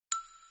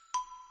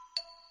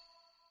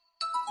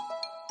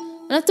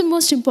One of the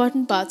most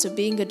important parts of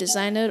being a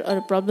designer or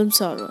a problem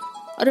solver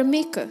or a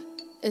maker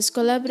is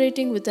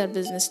collaborating with our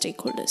business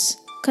stakeholders,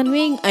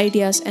 conveying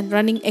ideas and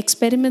running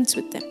experiments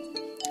with them.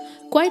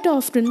 Quite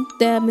often,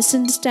 there are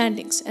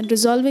misunderstandings, and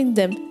resolving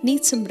them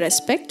needs some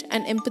respect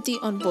and empathy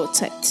on both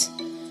sides.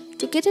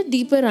 To get a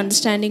deeper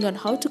understanding on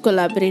how to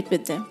collaborate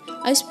with them,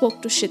 I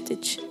spoke to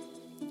Kshitij.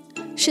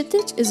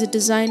 Kshitij is a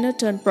designer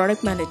turned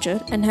product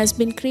manager and has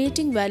been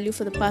creating value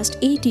for the past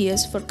 8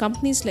 years for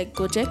companies like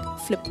Gojek,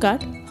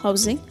 Flipkart,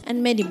 Housing,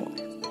 and many more.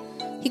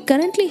 He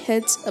currently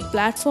heads a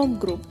platform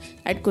group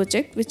at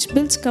Gojek which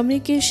builds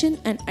communication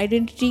and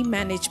identity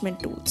management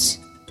tools.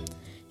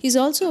 He's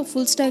also a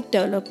full stack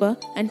developer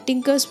and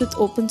tinkers with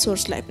open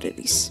source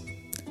libraries.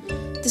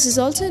 This is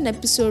also an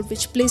episode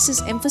which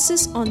places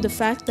emphasis on the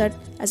fact that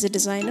as a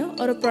designer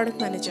or a product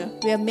manager,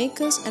 we are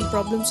makers and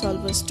problem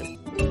solvers too.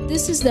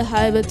 This is the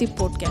Hayavati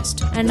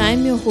podcast, and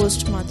I'm your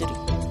host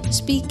Madhuri,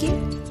 speaking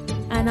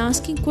and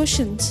asking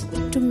questions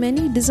to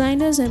many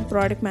designers and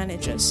product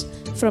managers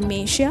from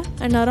Asia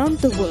and around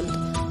the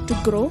world to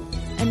grow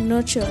and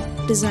nurture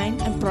design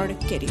and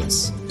product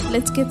careers.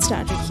 Let's get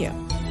started here.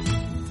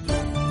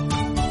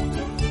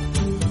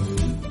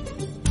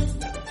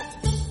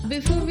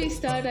 Before we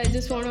start, I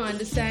just want to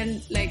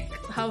understand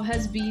how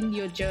has been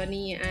your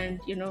journey and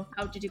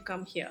how did you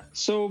come here?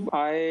 So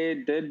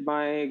I did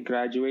my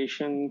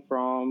graduation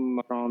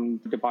from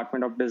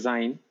Department of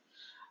Design.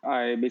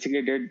 I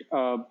basically did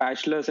a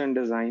bachelor's in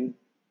design,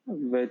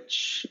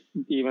 which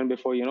even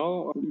before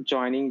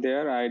joining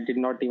there, I did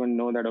not even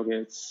know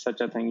that such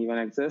a thing even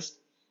exists.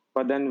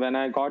 But then when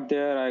I got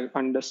there, I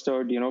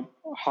understood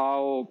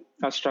how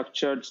a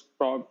structured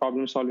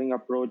problem solving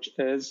approach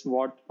is,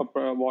 what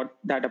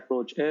that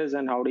approach is,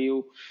 and how do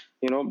you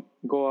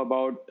go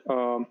about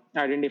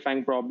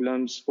identifying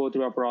problems, go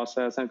through a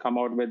process, and come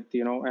out with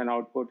an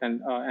output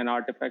and an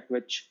artifact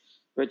which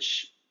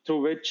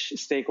through which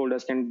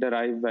stakeholders can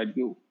derive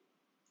value.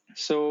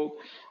 So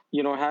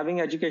having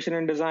education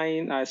in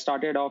design, I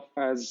started off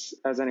as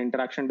an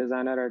interaction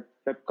designer at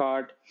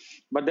Flipkart,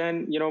 but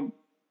then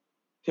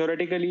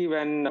theoretically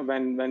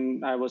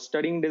when I was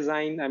studying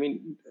design, I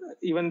mean,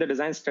 even the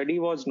design study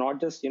was not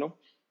just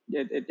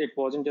it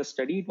wasn't just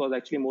study, it was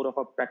actually more of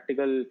a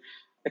practical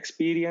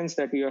experience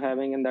that we were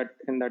having in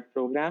that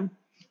program.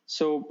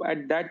 So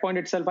at that point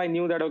itself, I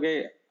knew that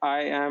I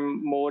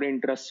am more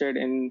interested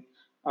in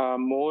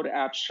more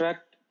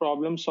abstract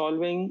problem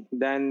solving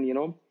than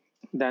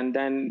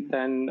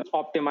than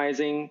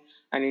optimizing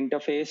an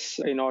interface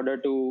in order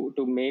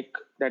to make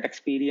that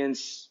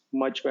experience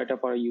much better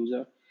for a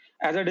user.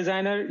 As a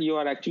designer, you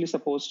are actually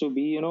supposed to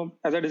be,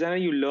 as a designer,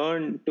 you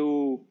learn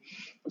to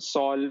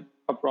solve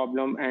a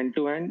problem end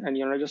to end, and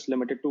you're not just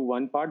limited to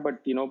one part, but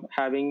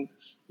having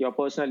your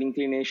personal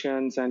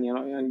inclinations and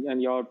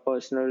and your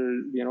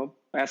personal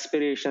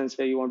aspirations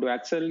where you want to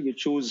excel, you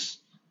choose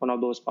one of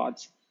those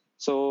paths.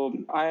 So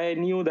I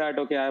knew that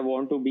I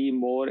want to be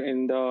more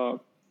in the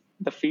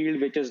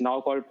field which is now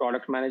called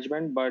product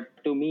management,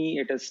 but to me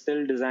it is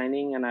still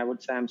designing, and I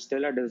would say I'm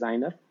still a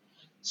designer.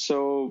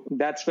 So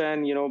that's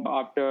when,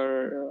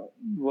 after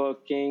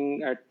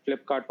working at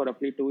Flipkart for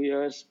roughly 2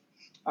 years,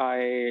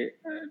 I,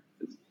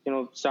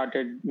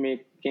 started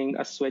making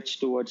a switch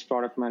towards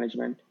product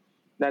management.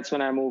 That's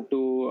when I moved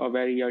to a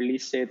very early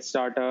stage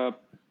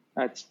startup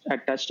at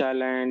Touch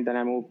Talent. Then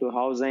I moved to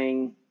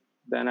Housing.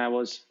 Then I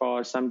was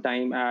for some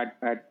time at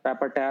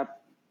PepperTap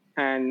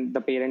and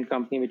the parent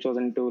company, which was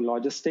into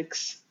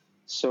logistics.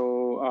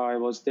 So I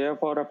was there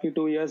for roughly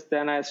 2 years.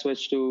 Then I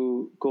switched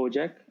to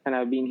Gojek, and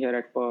I've been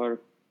here for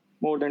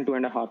more than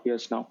 2.5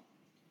 years now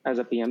as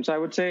a PM. So I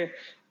would say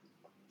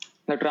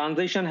the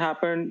transition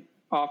happened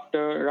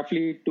after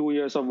roughly 2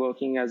 years of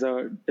working as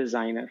a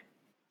designer.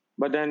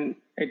 But then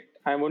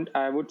I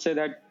would say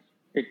that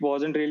it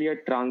wasn't really a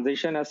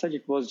transition as such.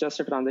 It was just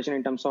a transition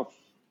in terms of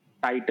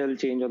title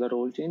change or the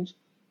role change.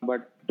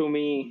 But to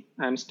me,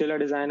 I'm still a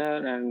designer,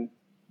 and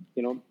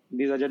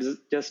these are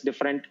just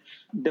different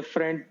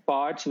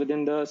parts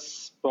within the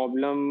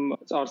problem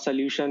or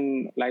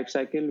solution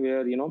lifecycle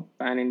where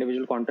an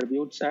individual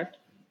contributes at.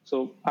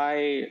 So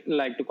I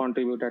like to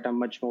contribute at a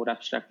much more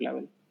abstract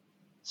level.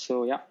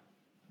 So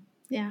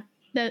yeah,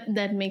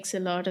 that makes a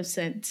lot of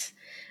sense.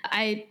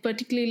 I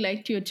particularly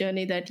liked your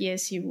journey that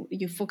yes,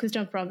 you focused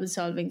on problem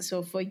solving,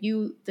 so for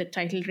you the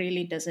title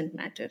really doesn't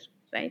matter,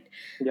 right?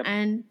 Yep.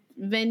 And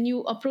when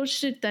you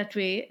approached it that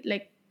way,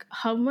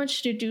 how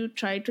much did you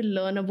try to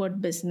learn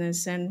about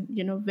business, and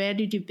where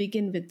did you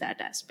begin with that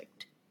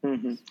aspect?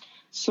 Mm-hmm.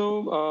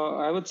 So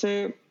I would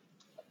say,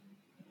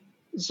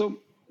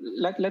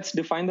 let's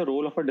define the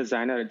role of a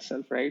designer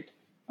itself, right?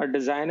 A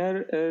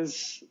designer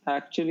is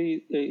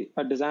actually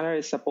a designer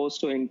is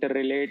supposed to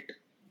interrelate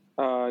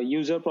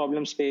user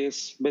problem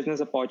space, business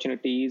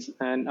opportunities,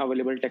 and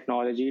available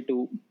technology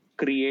to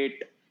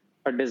create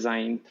a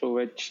design through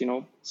which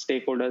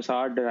stakeholders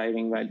are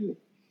deriving value.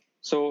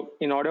 So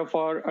in order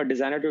for a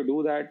designer to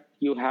do that,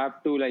 you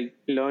have to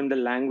learn the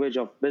language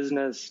of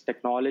business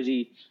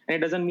technology. And it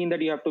doesn't mean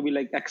that you have to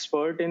be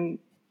expert in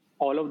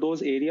all of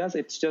those areas.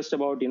 It's just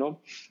about,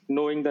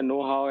 knowing the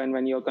know-how. And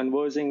when you're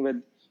conversing with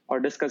or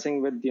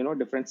discussing with,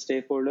 different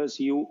stakeholders,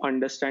 you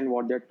understand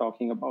what they're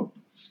talking about.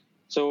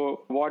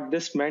 So what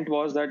this meant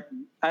was that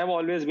I've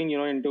always been,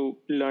 into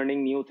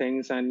learning new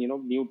things and,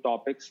 new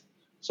topics.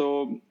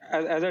 So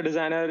as a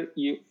designer,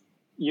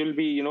 you'll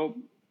be,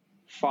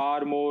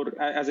 far more,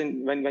 as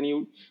in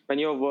when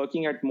you're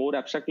working at more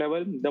abstract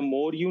level, the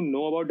more you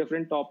know about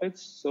different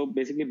topics. So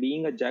basically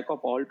being a jack of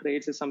all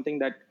trades is something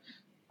that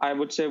I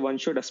would say one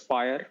should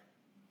aspire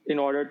in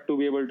order to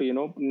be able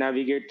to,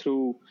 navigate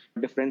through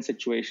different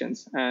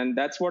situations. And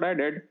that's what I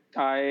did.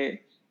 I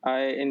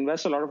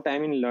invest a lot of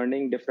time in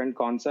learning different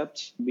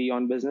concepts, be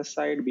on business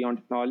side, be on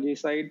technology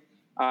side.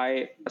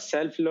 I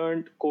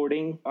self-learned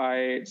coding.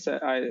 I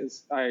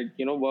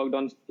worked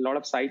on a lot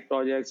of side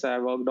projects. I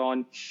worked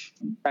on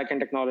back-end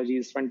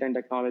technologies, front-end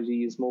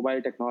technologies,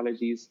 mobile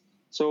technologies.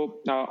 So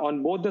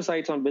on both the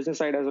sides, on business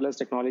side as well as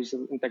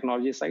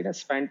technology side, I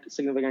spent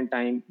significant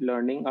time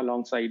learning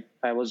alongside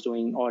I was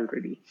doing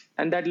already.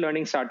 And that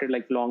learning started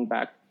like long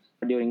back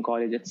during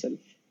college itself.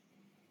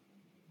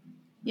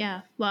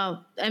 Yeah,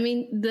 wow. I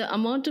mean, the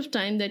amount of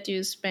time that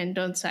you spent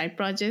on side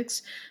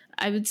projects,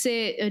 I would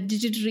say,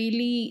 did it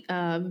really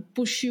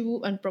push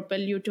you and propel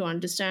you to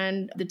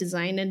understand the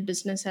design and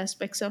business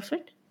aspects of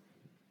it?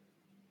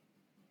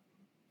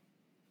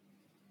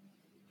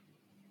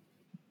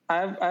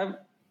 I've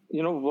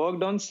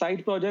worked on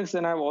side projects,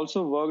 and I've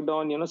also worked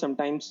on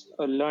sometimes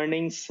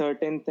learning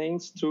certain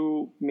things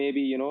through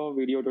maybe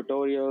video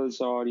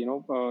tutorials, or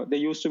there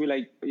used to be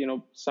like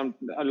some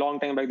a long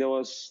time back there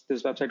was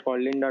this website called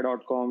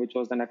lynda.com, which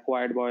was then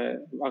acquired by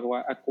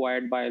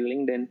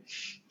LinkedIn.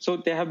 So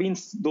there have been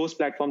those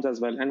platforms as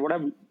well. And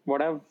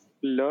what I've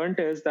learned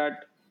is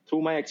that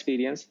through my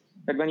experience,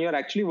 that when you're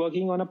actually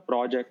working on a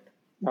project,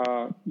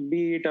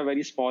 be it a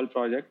very small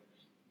project,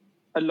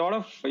 a lot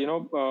of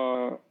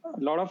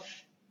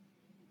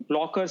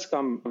blockers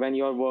come when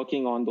you're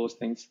working on those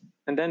things.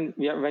 And then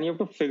when you have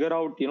to figure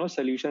out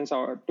solutions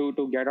or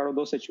to get out of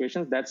those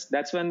situations,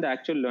 that's when the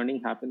actual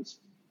learning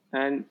happens.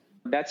 And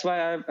that's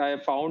why I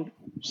found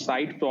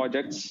side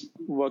projects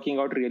working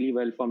out really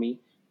well for me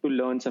to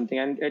learn something.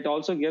 And it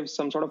also gives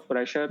some sort of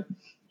pressure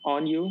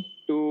on you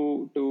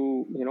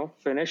to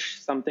finish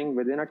something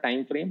within a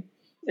time frame.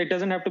 It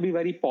doesn't have to be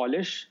very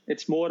polished.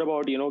 It's more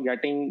about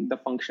getting the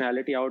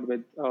functionality out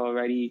with a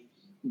very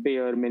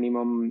bare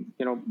minimum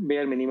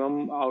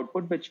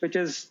output, which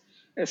is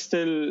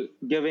still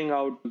giving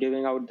out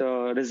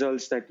the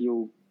results that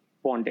you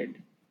wanted.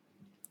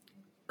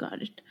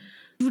 Got it.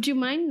 Would you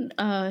mind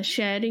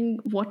sharing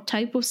what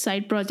type of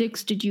side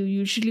projects did you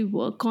usually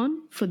work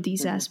on for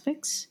these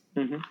aspects?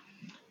 Mm-hmm.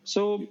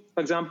 So,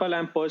 for example,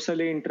 I'm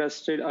personally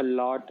interested a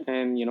lot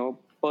in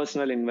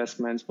personal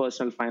investments,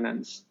 personal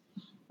finance.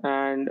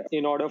 And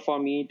in order for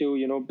me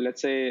to,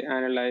 let's say,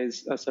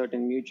 analyze a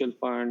certain mutual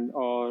fund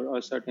or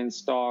a certain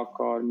stock,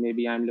 or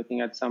maybe I'm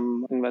looking at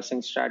some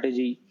investing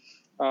strategy,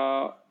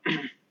 a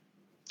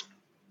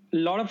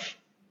lot of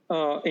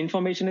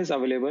information is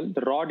available.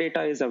 The raw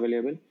data is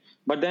available.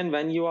 But then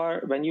when you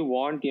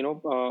want,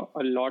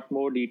 a lot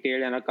more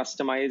detailed and a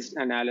customized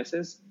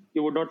analysis,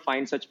 you would not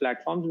find such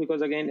platforms,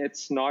 because again,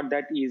 it's not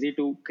that easy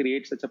to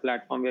create such a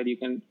platform where you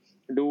can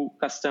do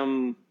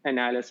custom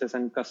analysis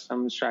and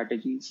custom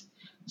strategies.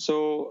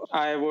 So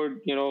I would,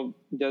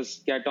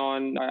 just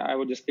I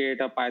would just create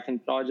a Python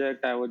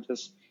project. I would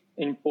just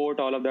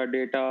import all of that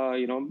data,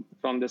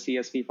 from the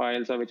CSV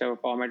files or whichever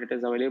format it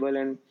is available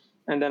in.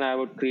 And then I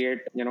would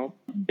create,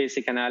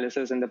 basic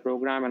analysis in the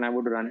program, and I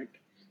would run it.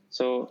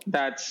 So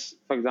that's,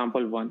 for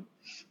example, one.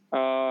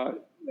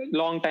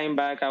 Long time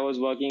back, I was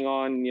working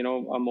on,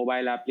 a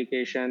mobile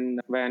application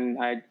when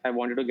I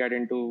wanted to get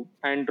into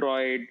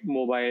Android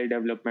mobile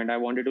development. I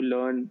wanted to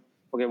learn,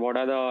 okay, what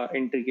are the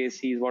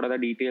intricacies, what are the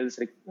details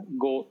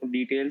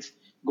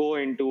go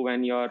into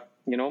when you're,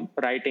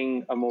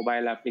 writing a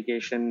mobile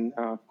application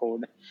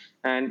code.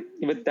 And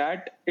with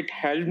that, it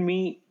helped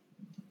me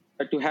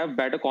to have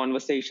better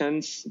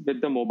conversations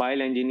with the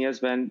mobile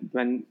engineers when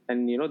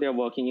they're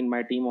working in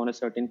my team on a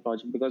certain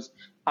project, because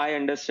I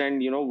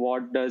understand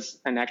what does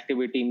an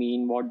activity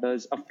mean, what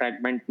does a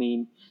fragment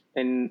mean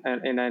in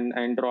an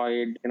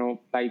Android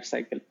life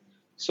cycle.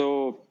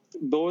 So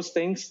those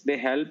things, they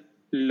help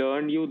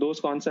learn you those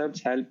concepts,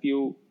 help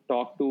you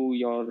talk to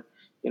your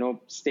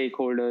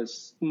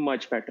stakeholders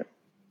much better.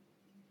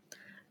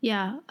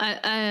 Yeah,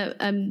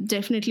 I'm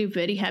definitely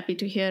very happy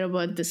to hear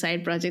about the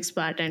side projects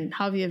part and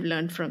how you have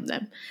learned from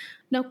them.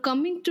 Now,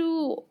 coming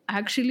to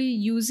actually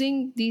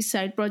using these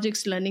side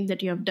projects learning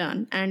that you have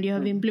done and you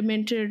have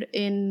implemented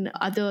in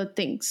other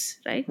things,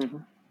 right?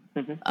 Mm-hmm.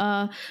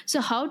 Mm-hmm. So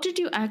how did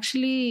you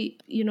actually,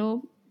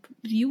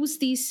 use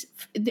these?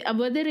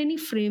 Were there any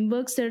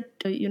frameworks that,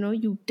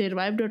 you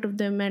derived out of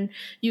them and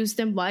used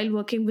them while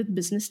working with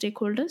business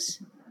stakeholders?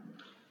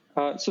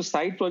 So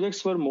side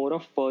projects were more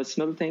of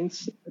personal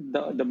things.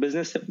 The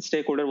business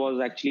stakeholder was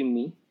actually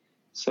me.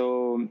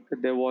 So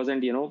there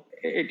wasn't,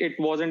 it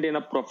wasn't in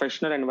a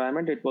professional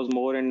environment. It was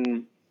more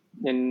in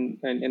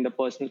the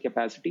personal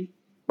capacity.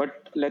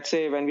 But let's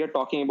say when we are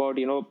talking about,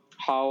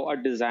 how a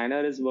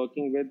designer is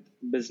working with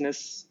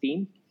business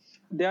team,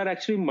 there are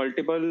actually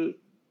multiple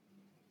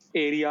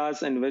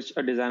areas in which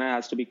a designer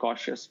has to be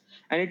cautious,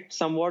 and it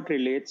somewhat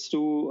relates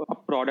to a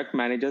product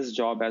manager's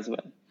job as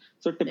well.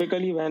 So Yeah.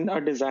 typically when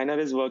a designer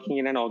is working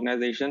in an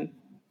organization,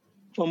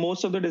 for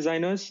most of the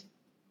designers,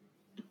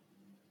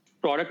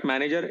 product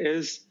manager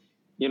is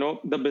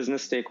the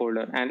business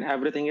stakeholder, and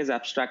everything is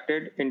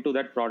abstracted into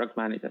that product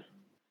manager,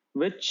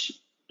 which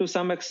to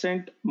some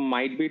extent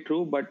might be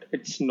true, but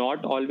it's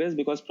not always,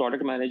 because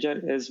product manager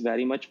is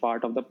very much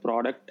part of the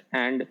product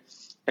and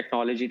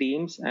technology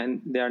teams, and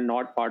they are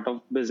not part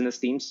of business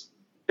teams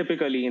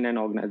typically in an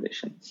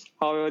organization.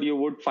 However, you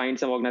would find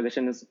some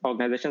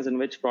organizations in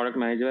which product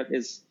manager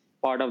is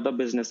part of the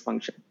business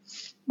function.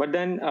 But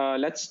then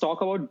let's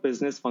talk about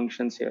business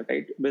functions here,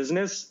 right?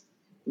 Business,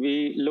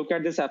 we look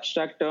at this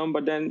abstract term,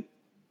 but then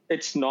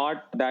it's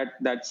not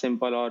that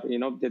simple, or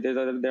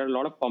there are a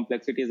lot of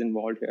complexities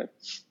involved here.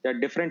 There are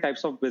different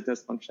types of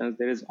business functions.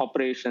 There is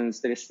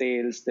operations, there is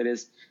sales, there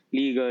is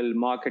legal,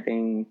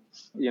 marketing.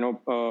 A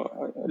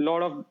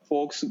lot of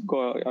folks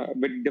go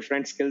with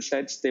different skill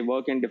sets. They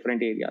work in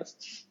different areas,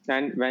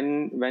 and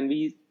when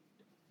we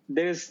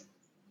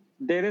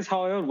there is,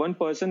 however, one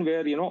person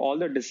where all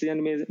the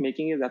decision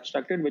making is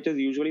abstracted, which is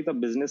usually the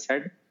business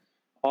head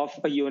of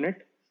a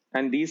unit,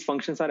 and these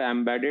functions are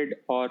embedded,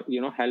 or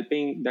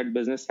helping that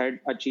business head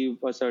achieve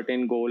a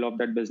certain goal of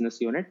that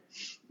business unit.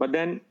 But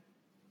then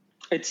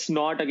it's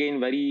not, again,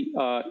 very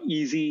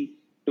easy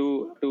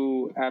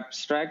to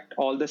abstract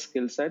all the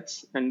skill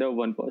sets under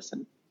one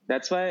person.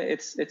 That's why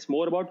it's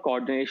more about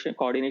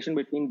coordination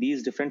between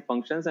these different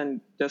functions, and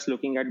just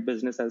looking at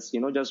business as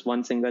just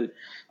one single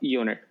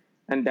unit.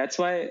 And that's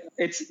why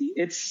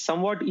it's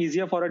somewhat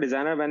easier for a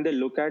designer when they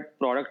look at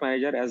product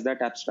manager as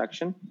that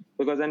abstraction,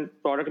 because then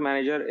product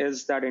manager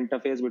is that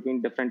interface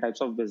between different types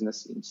of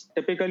business teams.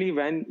 Typically,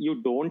 when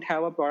you don't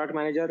have a product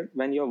manager,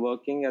 when you're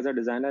working as a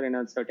designer in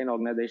a certain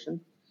organization,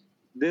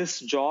 this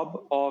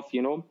job of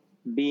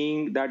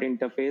being that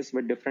interface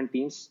with different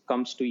teams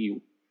comes to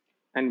you.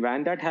 And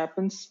when that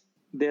happens,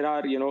 there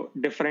are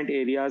different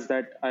areas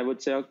that I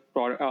would say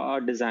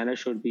a designer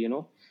should be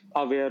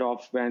aware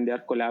of when they are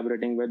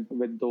collaborating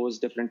with those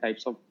different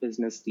types of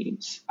business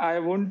teams. I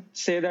wouldn't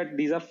say that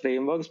these are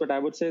frameworks, but I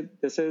would say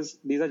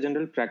these are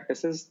general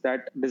practices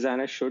that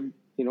designers should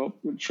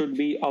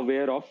be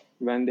aware of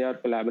when they are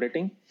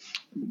collaborating.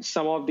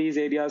 Some of these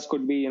areas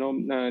could be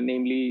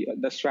namely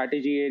the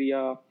strategy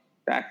area,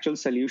 the actual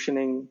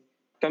solutioning,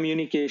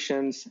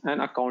 communications,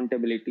 and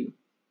accountability.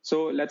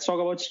 So let's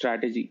talk about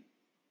strategy.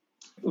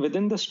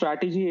 Within the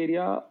strategy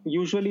area,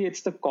 usually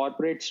it's the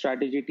corporate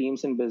strategy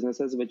teams and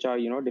businesses which are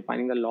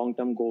defining the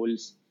long-term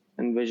goals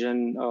and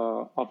vision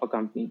of a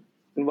company.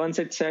 And once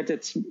it's set,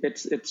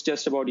 it's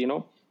just about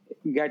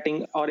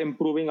getting or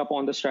improving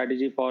upon the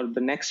strategy for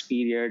the next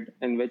period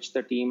in which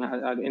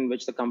in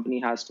which the company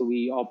has to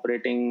be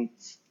operating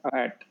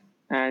at.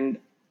 And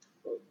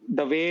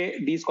the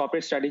way these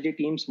corporate strategy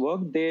teams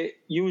work, they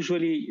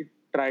usually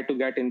try to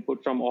get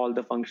input from all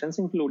the functions,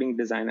 including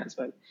design as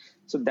well.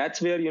 So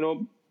that's where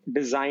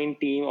design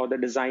team or the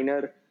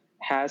designer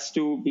has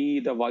to be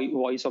the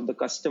voice of the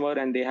customer,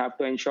 and they have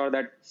to ensure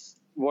that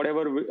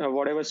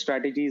whatever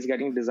strategy is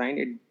getting designed,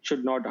 it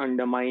should not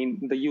undermine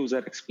the user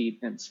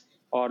experience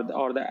or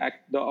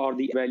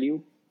the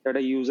value that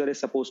a user is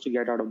supposed to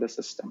get out of the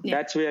system. Yeah.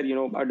 That's where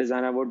a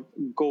designer would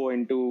go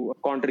into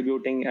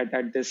contributing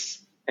at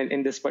this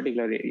in this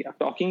particular area.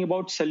 Talking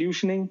about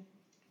solutioning,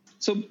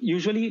 so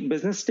usually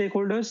business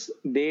stakeholders,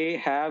 they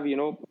have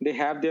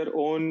their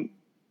own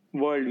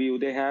worldview,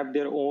 they have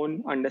their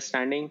own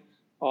understanding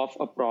of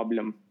a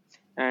problem,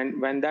 and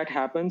when that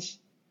happens,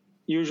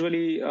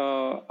 usually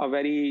a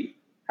very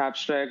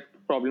abstract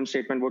problem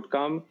statement would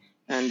come,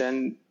 and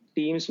then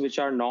teams which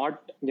are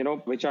not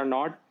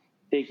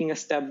taking a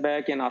step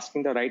back and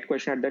asking the right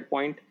question at that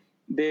point,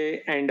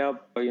 they end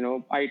up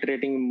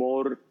iterating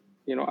more,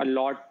 a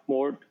lot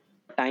more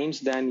times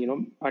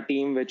than a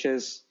team which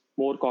is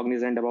more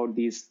cognizant about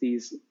these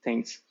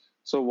things.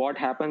 So what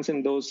happens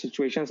in those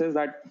situations is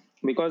that,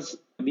 because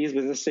these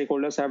business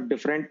stakeholders have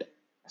different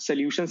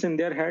solutions in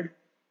their head,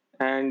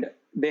 and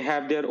they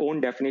have their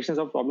own definitions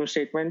of problem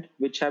statement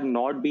which have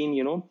not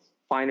been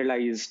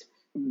finalized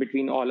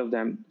between all of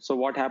them. So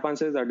what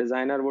happens is a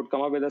designer would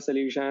come up with a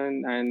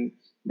solution, and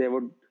they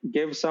would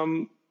give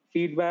some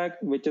feedback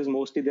which is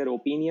mostly their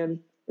opinion,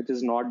 which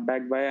is not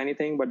backed by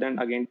anything. But then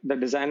again, the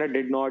designer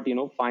did not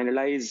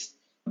finalize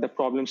the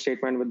problem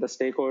statement with the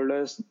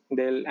stakeholders.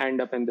 They'll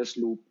end up in this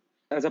loop.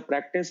 As a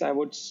practice, I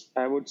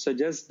would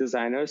suggest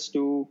designers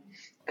to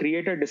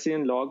create a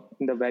decision log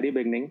in the very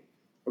beginning,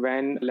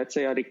 when, let's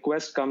say, a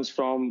request comes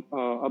from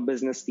a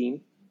business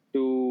team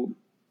to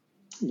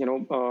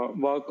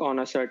work on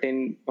a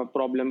certain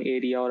problem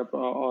area, or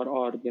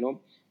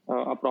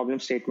a problem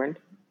statement.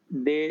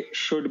 They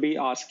should be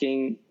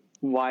asking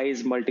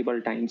whys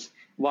multiple times.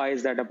 Why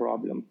is that a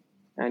problem?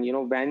 And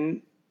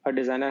when a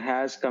designer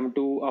has come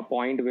to a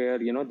point where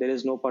there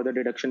is no further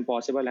deduction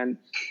possible, and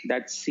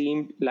that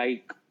seemed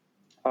like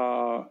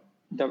a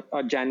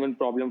genuine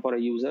problem for a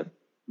user,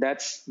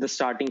 that's the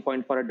starting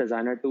point for a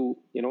designer to,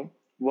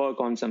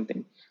 work on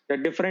something. There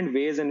are different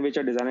ways in which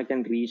a designer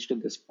can reach to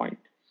this point.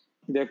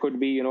 There could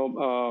be,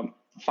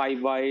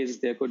 five whys.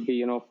 There could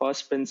be,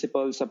 first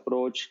principles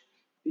approach.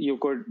 You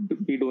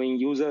could be doing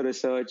user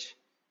research.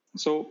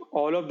 So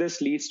all of this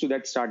leads to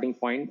that starting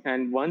point.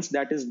 And once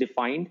that is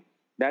defined,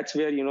 that's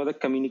where, the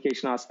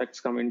communication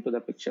aspects come into the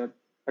picture.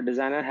 A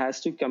designer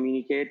has to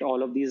communicate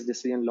all of these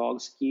decision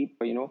logs, keep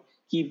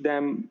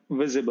them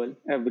visible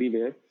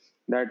everywhere,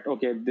 that,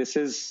 okay, this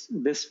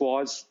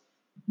was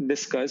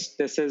discussed.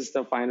 This is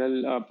the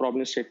final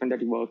problem statement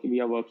that we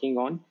are working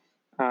on.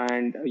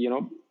 And,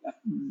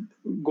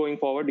 going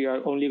forward, we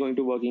are only going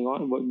to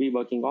be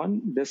working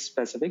on this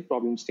specific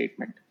problem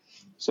statement.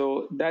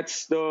 So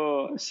that's the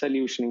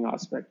solutioning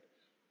aspect.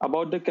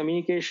 About the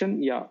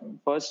communication, yeah,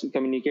 first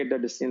communicate the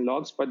decision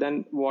logs, but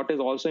then what is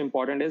also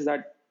important is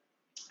that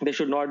there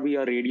should not be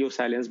a radio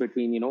silence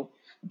between,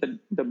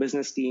 the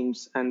business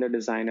teams and the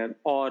designer,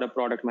 or a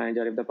product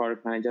manager if the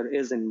product manager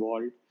is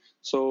involved.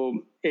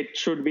 So it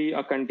should be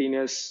a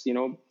continuous,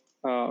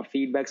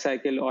 feedback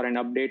cycle or an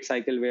update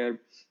cycle where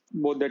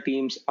both the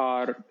teams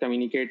are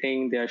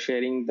communicating, they are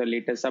sharing the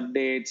latest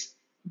updates,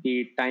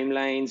 be it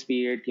timelines,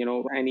 be it,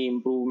 any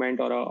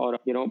improvement or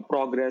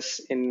progress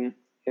in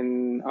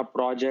a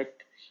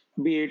project,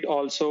 be it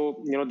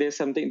also, there's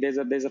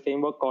a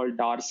framework called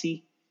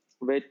Darcy,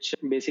 which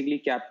basically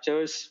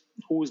captures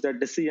who's the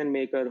decision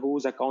maker,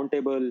 who's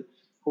accountable,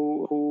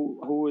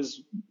 who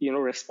is,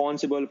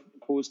 responsible,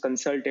 who's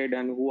consulted,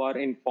 and who are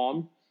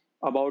informed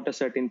about a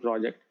certain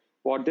project.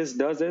 What this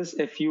does is,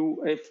 if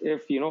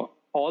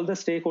all the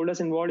stakeholders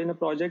involved in a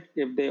project,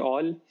 if they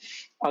all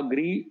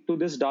agree to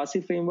this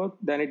Darcy framework,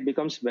 then it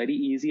becomes very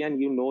easy, and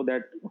you know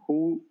that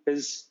who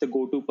is the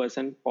go-to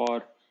person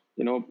for,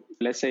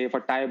 let's say if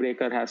a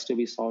tiebreaker has to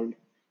be solved,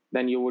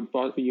 then you would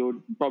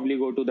probably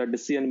go to the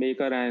decision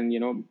maker and,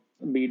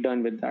 be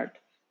done with that.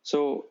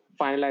 So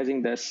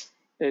finalizing this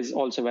is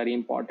also very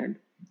important.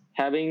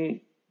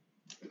 Having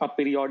a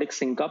periodic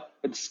sync up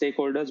with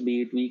stakeholders,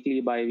 be it weekly,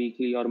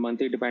 bi-weekly, or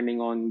monthly, depending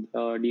on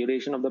the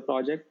duration of the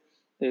project,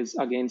 is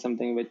again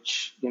something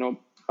which,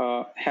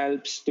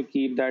 helps to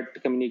keep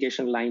that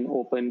communication line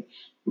open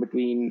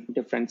between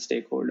different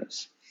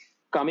stakeholders.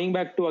 Coming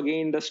back to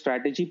again the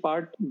strategy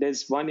part,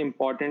 there's one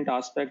important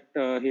aspect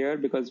here,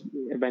 because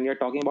when you're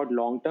talking about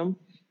long term,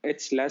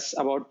 it's less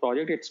about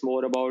project, it's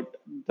more about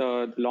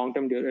the long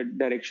term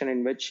direction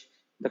in which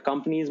the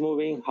company is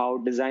moving, how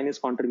design is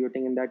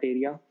contributing in that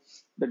area.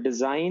 A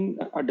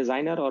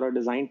designer or a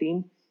design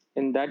team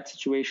in that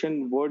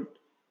situation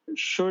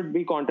should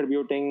be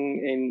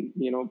contributing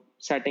in,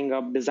 setting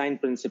up design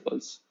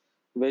principles,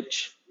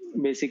 which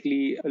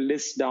basically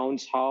lists down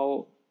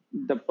how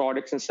the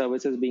products and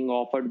services being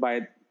offered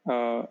by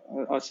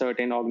a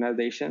certain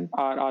organization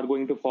are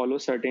going to follow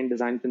certain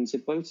design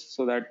principles,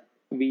 so that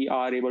we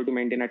are able to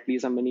maintain at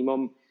least a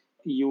minimum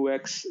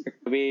UX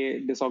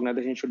way this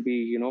organization should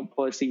be,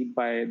 perceived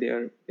by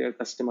their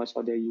customers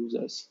or their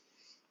users.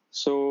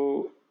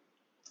 So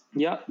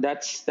yeah,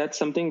 that's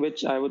something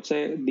which I would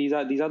say these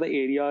are the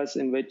areas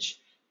in which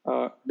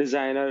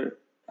designer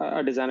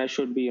a designer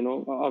should be,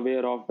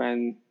 aware of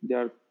when they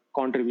are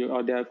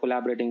they are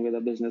collaborating with a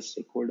business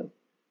stakeholder.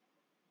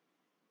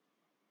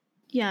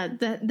 Yeah,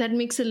 that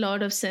makes a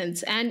lot of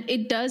sense. And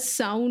it does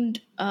sound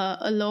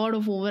a lot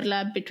of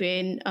overlap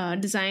between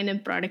design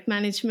and product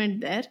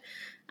management there.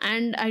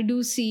 And I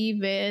do see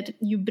where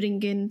you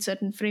bring in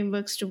certain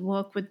frameworks to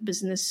work with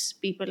business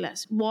people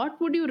as. What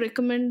would you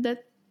recommend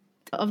that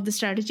of the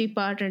strategy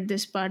part and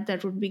this part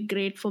that would be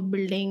great for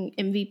building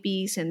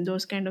MVPs and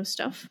those kind of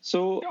stuff?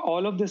 So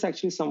all of this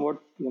actually somewhat,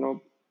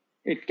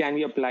 it can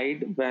be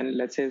applied when,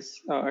 let's say,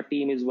 a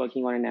team is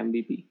working on an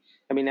MVP.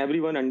 I mean,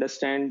 everyone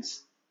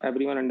understands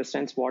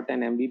what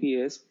an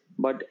MVP is,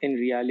 but in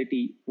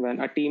reality,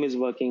 when a team is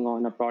working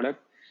on a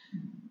product,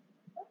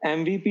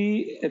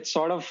 MVP, it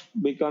sort of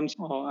becomes,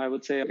 I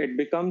would say, it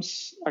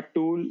becomes a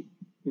tool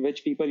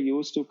which people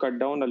use to cut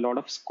down a lot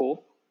of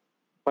scope,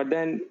 but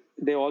then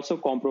they also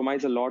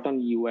compromise a lot on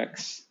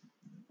UX.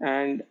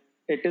 And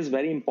it is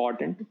very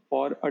important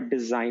for a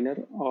designer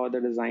or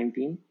the design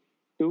team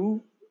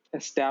to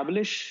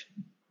establish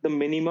the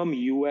minimum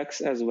UX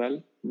as well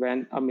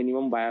when a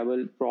minimum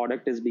viable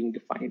product is being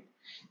defined.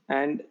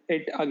 And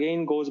it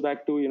again goes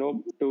back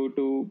to,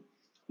 to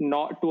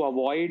not to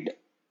avoid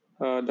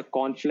the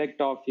conflict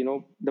of,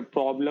 the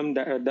problem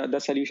that the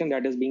solution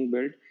that is being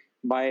built,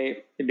 by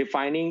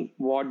defining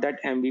what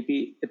that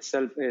MVP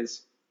itself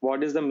is.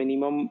 What is the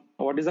minimum,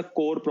 what is the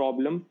core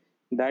problem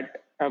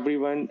that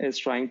everyone is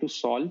trying to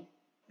solve,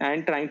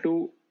 and trying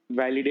to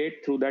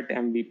validate through that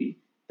MVP.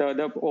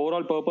 The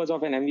overall purpose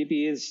of an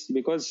MVP is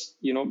because,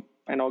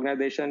 an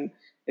organization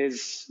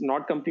is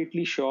not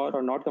completely sure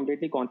or not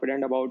completely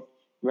confident about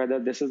whether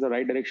this is the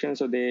right direction.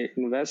 So they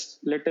invest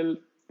little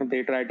and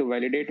they try to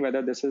validate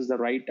whether this is the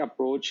right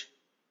approach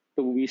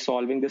to be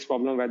solving this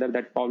problem, whether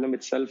that problem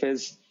itself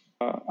is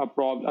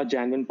a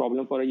genuine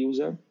problem for a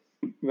user.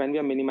 When we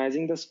are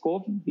minimizing the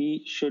scope,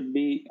 we should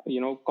be,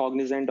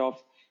 cognizant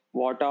of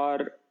what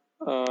are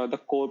the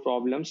core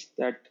problems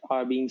that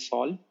are being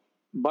solved,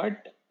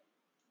 but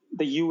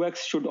the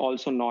UX should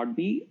also not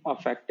be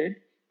affected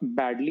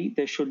badly.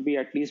 There should be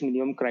at least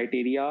minimum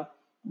criteria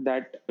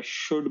that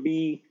should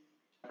be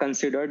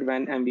considered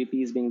when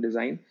MVP is being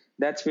designed.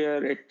 That's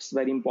where it's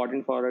very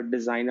important for a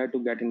designer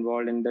to get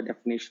involved in the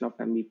definition of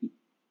MVP.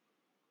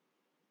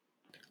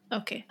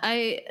 Okay.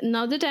 I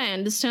now that I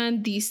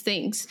understand these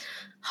things,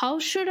 how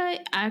should I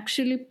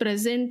actually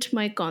present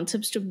my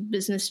concepts to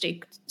business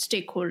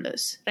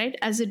stakeholders, right?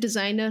 As a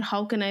designer,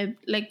 how can I,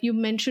 like you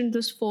mentioned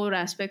those four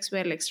aspects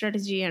where like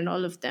strategy and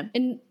all of them.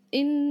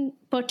 In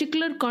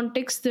particular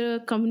context,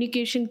 the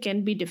communication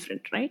can be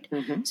different, right?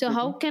 So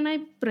how can I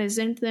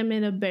present them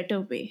in a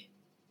better way?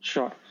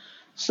 Sure.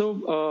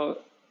 So,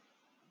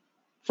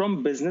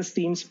 from business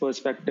teams'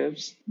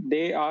 perspectives,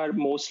 they are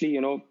mostly,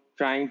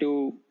 trying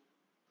to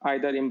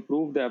either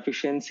improve the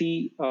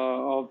efficiency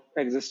of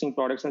existing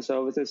products and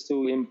services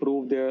to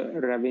improve their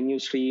revenue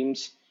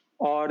streams,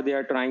 or they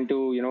are trying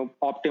to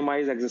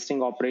optimize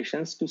existing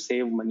operations to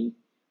save money,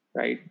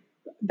 right?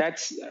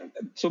 That's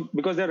so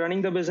because they're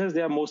running the business,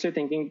 they are mostly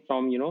thinking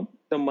from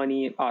the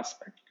money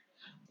aspect.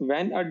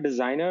 When a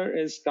designer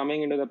is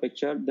coming into the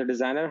picture, the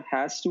designer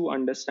has to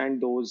understand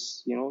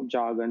those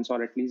jargons,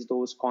 or at least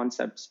those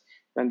concepts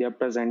when they are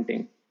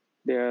presenting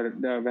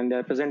when they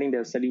are presenting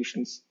their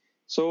solutions.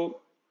 So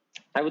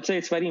I would say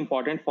it's very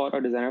important for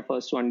a designer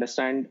first to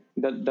understand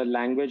the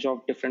language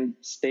of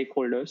different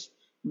stakeholders.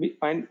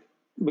 And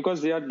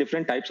because there are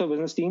different types of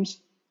business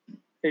teams,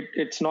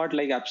 it's not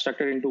like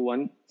abstracted into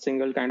one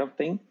single kind of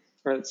thing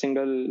or a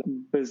single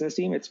business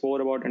team. It's more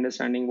about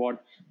understanding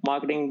what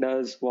marketing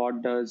does,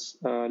 what does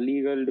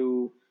legal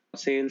do,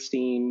 sales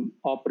team,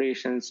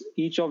 operations.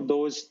 Each of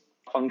those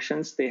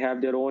functions, they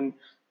have their own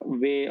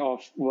way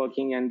of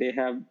working, and they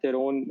have their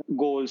own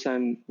goals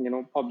and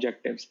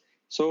objectives.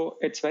 So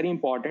it's very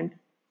important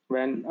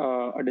when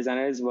a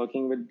designer is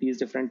working with these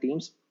different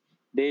teams,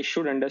 they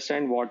should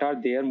understand what are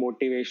their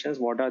motivations,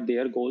 what are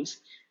their goals.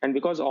 And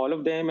because all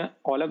of them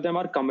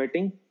are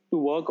committing to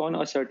work on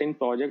a certain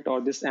project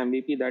or this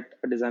MVP that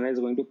a designer is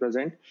going to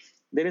present,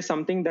 there is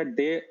something that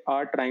they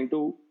are trying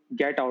to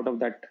get out of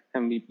that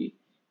MVP.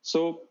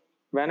 So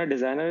when a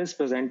designer is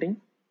presenting,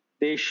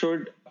 they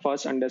should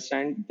first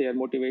understand their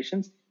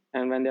motivations,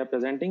 and when they are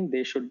presenting,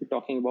 they should be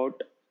talking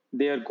about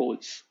their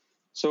goals.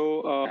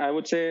 So I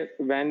would say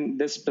when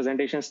this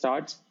presentation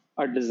starts,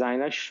 a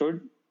designer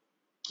should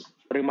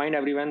remind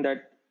everyone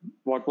that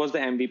what was the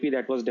MVP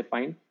that was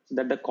defined, so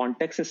that the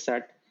context is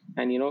set,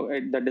 and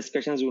the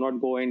discussions do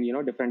not go in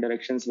different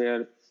directions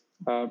where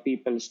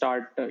people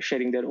start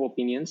sharing their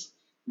opinions.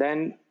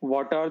 Then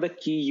what are the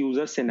key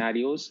user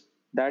scenarios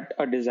that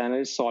a designer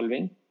is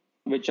solving,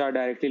 which are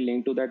directly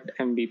linked to that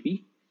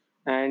MVP?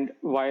 And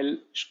while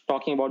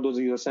talking about those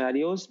user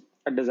scenarios,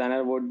 a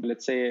designer would,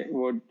 let's say,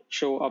 would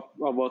show up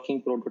a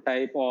working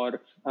prototype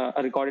or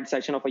a recorded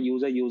session of a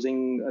user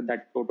using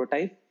that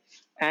prototype.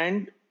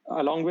 And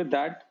along with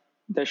that,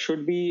 there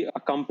should be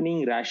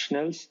accompanying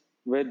rationals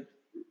with,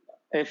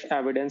 if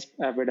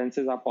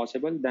evidences are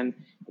possible, then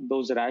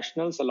those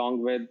rationals,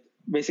 along with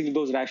basically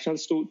those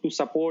rationals to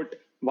support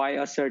why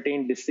a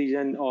certain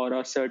decision or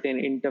a certain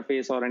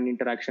interface or an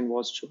interaction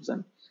was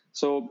chosen.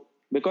 So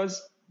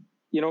because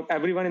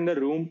everyone in the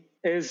room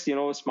is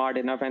smart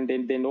enough, and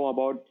they know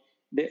about,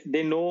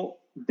 they know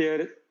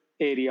their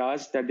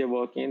areas that they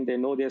work in, they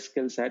know their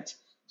skill sets.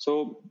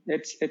 So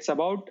it's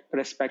about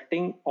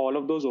respecting all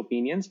of those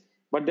opinions,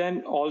 but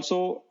then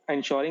also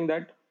ensuring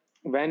that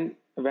when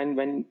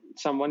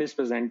someone is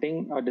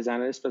presenting, a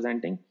designer is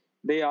presenting,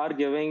 they are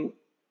giving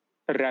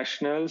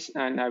rationals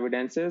and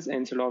evidences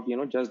instead of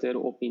just their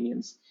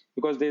opinions,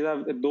 because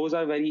those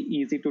are very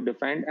easy to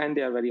defend, and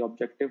they are very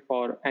objective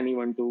for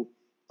anyone to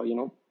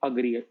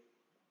agree.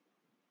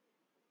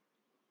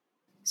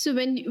 So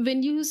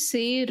when you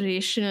say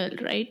rational,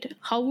 right?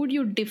 How would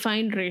you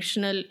define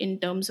rational in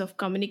terms of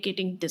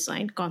communicating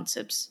design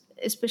concepts,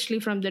 especially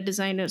from the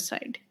designer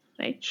side,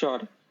 right?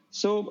 Sure.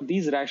 So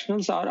these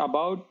rationals are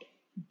about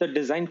the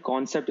design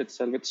concept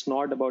itself. It's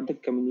not about the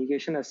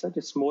communication as such.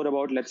 It's more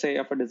about, let's say,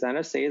 if a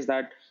designer says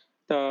that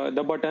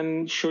the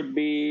button should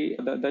be,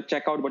 the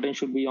checkout button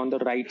should be on the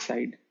right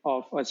side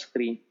of a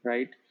screen,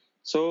 right?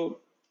 So,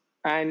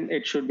 and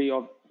it should be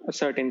of a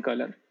certain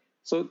color.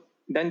 So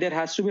then there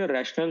has to be a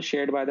rationale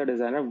shared by the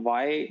designer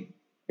why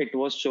it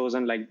was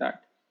chosen like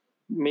that.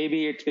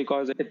 Maybe it's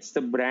because it's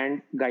the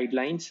brand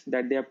guidelines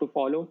that they have to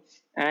follow,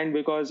 and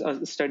because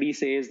a study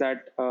says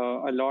that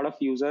a lot of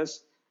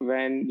users,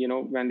 when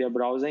they're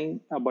browsing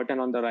a button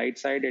on the right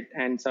side, it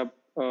ends up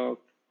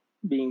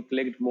being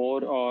clicked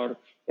more, or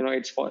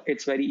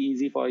it's very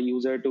easy for a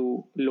user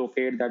to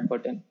locate that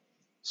button.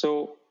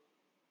 So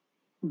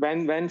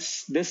when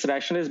this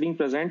rationale is being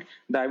present,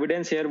 the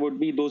evidence here would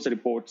be those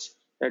reports,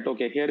 that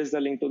okay, here is the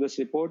link to this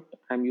report,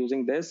 I'm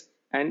using this,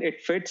 and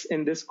it fits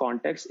in this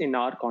context, in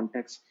our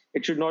context.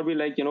 It should not be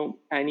like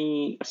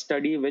any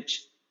study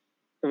which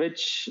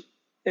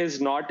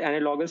is not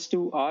analogous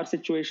to our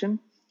situation,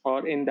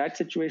 or in that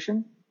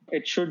situation.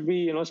 It should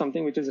be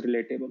something which is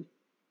relatable.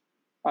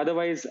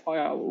 Otherwise,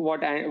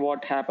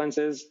 what happens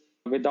is,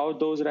 without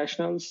those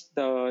rationals,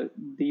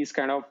 these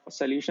kind of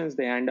solutions,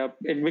 they end up,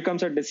 it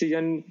becomes a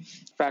decision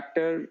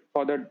factor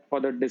for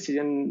the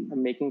decision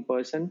making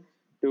person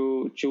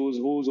to choose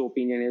whose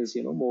opinion is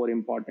more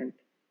important.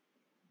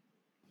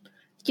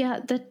 Yeah,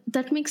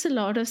 that makes a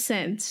lot of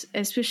sense,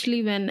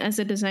 especially when as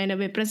a designer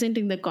we're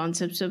presenting the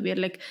concept. So we're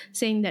like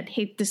saying that,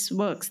 hey, this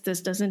works, this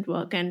doesn't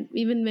work. And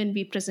even when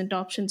we present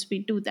options, we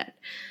do that.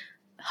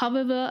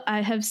 However,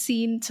 I have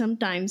seen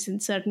sometimes in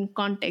certain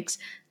contexts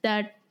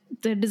that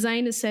the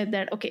designer said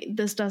that, okay,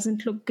 this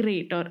doesn't look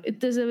great, or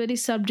there's a very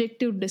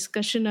subjective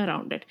discussion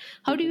around it.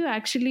 How do you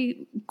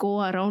actually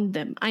go around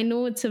them? I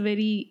know it's a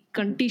very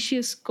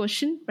contentious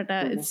question, but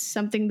it's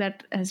something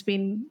that has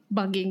been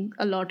bugging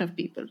a lot of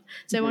people.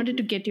 So I wanted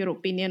to get your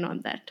opinion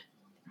on that.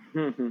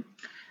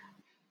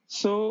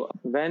 So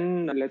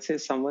when, let's say,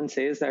 someone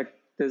says that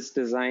this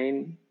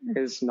design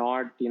is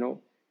not,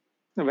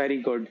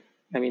 very good,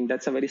 I mean,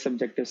 that's a very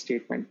subjective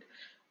statement.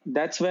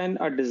 That's when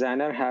a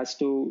designer has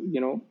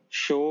to,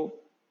 show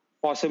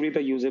possibly the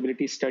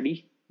usability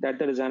study that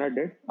the designer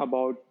did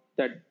about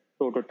that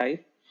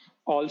prototype.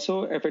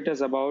 Also, if it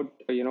is about,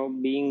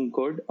 being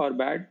good or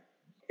bad,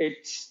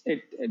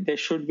 there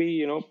should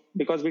be,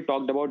 because we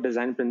talked about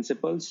design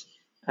principles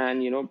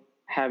and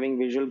having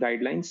visual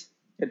guidelines,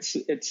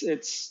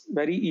 it's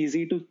very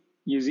easy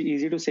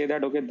to say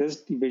that, okay,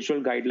 this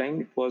visual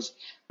guideline was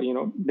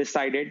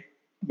decided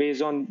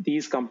based on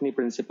these company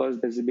principles,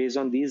 this is based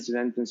on these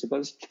design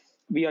principles,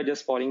 we are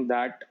just following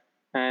that,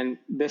 and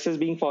this is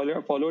being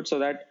followed so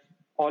that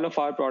all of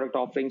our product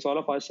offerings, all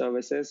of our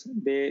services,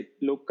 they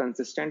look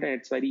consistent, and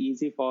it's very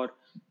easy for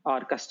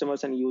our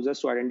customers and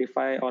users to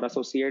identify or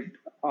associate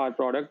our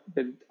product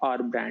with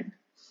our brand.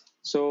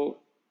 So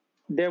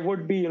there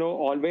would be,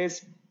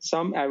 always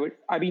some,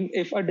 I mean,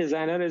 if a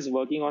designer is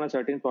working on a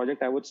certain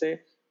project, I would say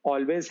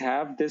always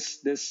have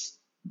this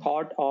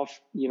thought of,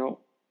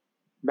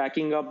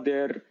 backing up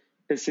their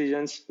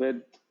decisions with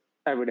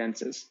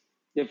evidences.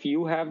 If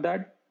you have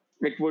that,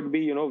 it would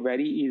be,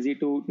 very easy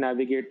to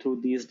navigate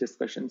through these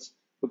discussions,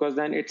 because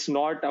then it's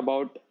not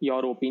about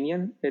your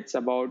opinion, it's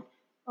about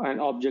an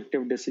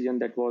objective decision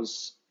that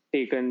was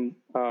taken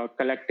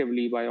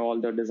collectively by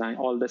all the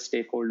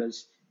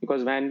stakeholders.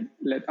 Because when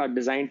a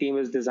design team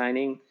is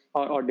designing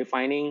or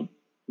defining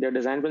their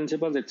design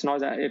principles, it's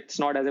not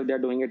as if they're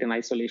doing it in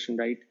isolation,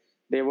 right?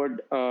 They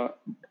would,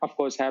 of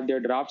course, have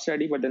their drafts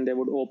ready, but then they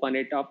would open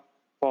it up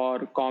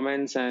for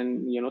comments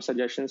and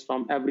suggestions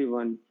from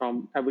everyone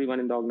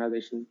in the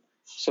organization.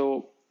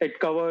 So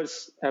it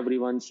covers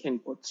everyone's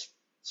inputs.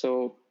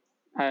 So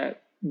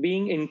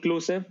being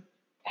inclusive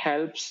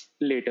helps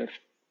later.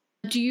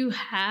 Do you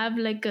have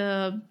like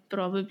a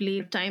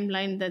probably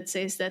timeline that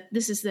says that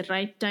this is the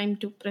right time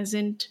to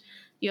present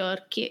your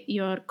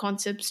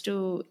concepts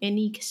to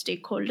any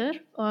stakeholder,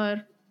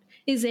 or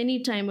is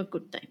any time a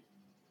good time?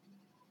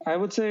 I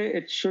would say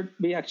it should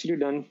be actually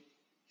done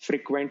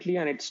frequently,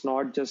 and it's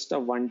not just a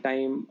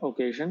one-time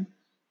occasion.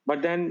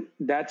 But then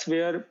that's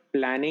where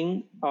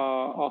planning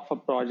of a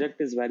project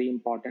is very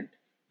important.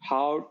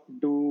 How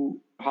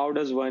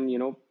does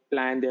one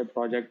plan their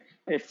project?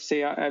 If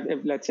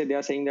let's say they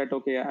are saying that,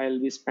 okay, I'll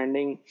be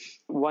spending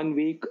 1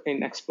 week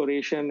in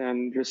exploration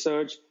and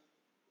research,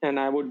 and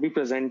I would be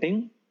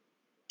presenting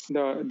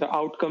the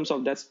outcomes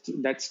of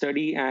that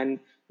study, and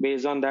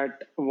based on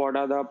that, what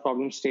are the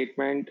problem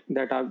statement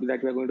that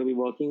we're going to be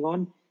working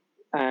on,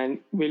 and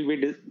will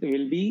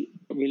be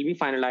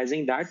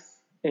finalizing that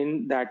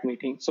in that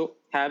meeting. So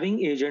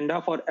having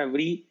agenda for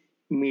every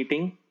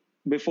meeting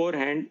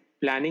beforehand,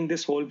 planning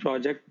this whole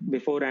project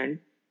beforehand,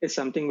 is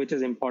something which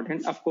is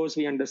important. Of course,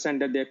 we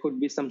understand that there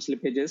could be some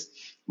slippages,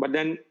 but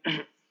then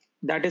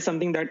that is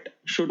something that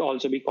should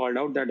also be called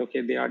out, that okay,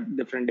 there are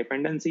different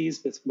dependencies,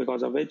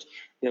 because of which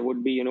there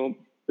would be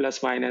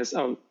plus minus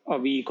a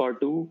week or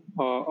two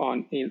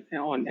on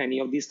any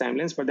of these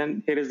timelines. But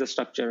then here is the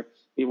structure: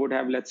 we would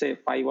have, let's say,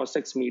 5 or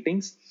 6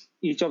 meetings.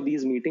 Each of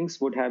these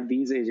meetings would have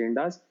these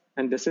agendas,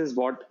 and this is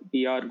what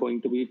we are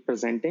going to be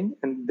presenting,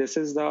 and this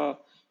is the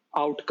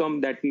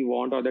outcome that we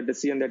want, or the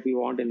decision that we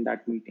want in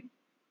that meeting.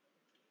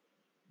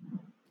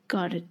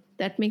 Got it.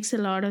 That makes a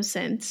lot of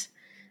sense.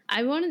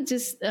 I want to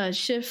just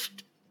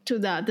shift to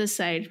the other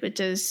side, which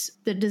is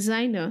the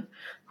designer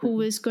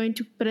who is going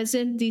to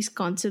present these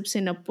concepts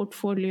in a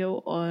portfolio,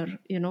 or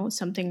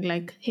something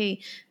like, hey,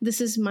 this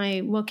is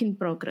my work in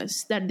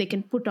progress, that they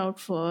can put out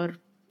for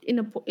in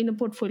a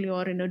portfolio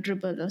or in a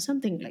Dribbble or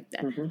something like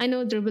that. I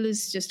know Dribbble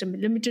is just a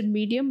limited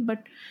medium,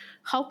 but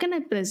how can I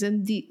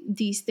present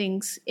these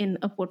things in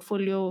a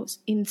portfolio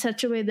in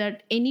such a way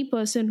that any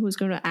person who's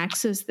going to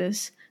access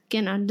this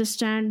can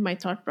understand my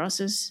thought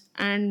process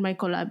and my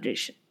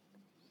collaboration?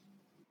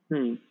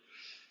 Hmm.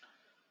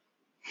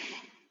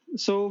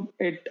 So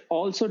it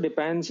also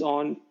depends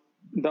on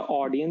the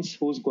audience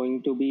who's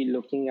going to be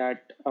looking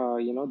at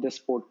this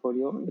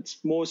portfolio. It's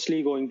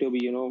mostly going to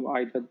be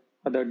either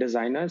other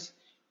designers,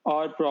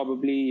 or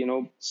probably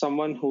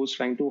someone who's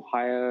trying to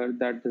hire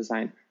that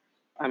designer.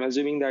 I'm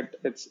assuming that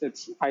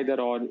it's either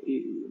or,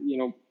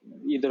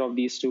 either of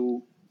these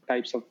two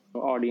types of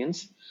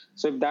audience.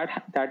 So if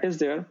that is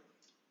there,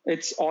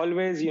 it's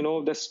always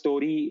the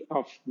story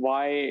of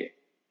why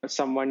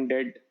someone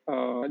did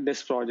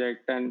this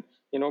project. And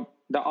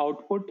the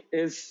output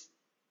is,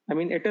 I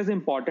mean, it is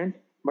important,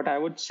 but I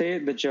would say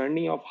the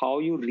journey of how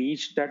you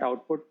reach that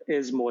output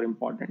is more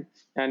important.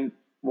 And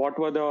what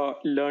were the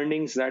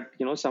learnings that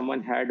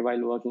someone had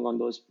while working on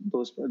those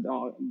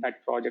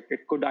that project?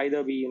 It could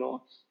either be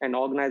an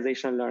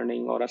organizational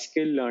learning or a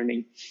skill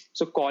learning.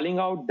 So calling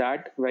out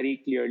that very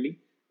clearly,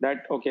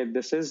 that okay,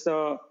 this is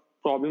the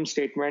problem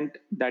statement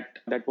that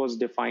was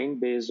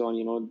defined based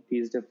on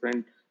these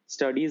different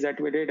studies that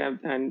we did.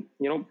 And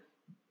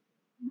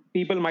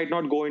people might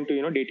not go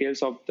into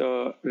details of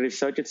the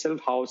research itself,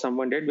 how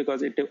someone did,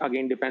 because it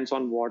again depends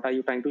on what are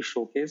you trying to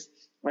showcase,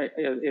 right?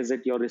 Is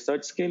it your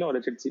research skill, or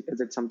is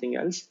it something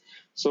else?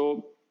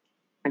 So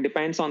it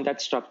depends on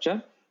that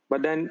structure.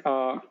 But then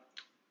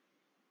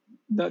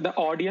the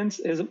audience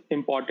is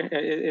important,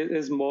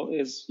 is more,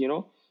 is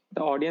the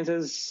audience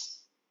is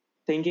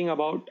thinking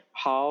about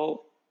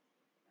how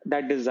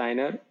that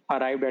designer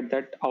arrived at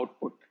that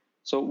output.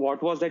 So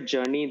what was that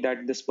journey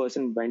that this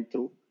person went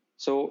through?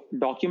 So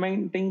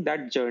documenting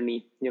that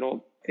journey,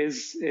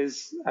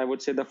 is I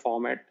would say the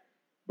format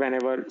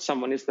whenever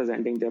someone is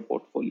presenting their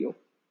portfolio.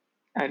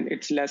 And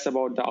it's less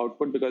about the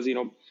output, because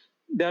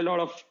there are a lot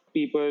of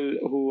people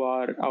who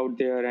are out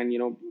there and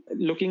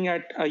looking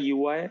at a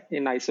UI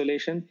in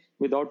isolation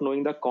without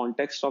knowing the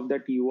context of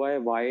that UI.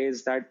 Why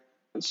is that?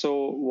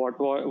 So what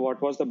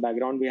was the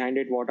background behind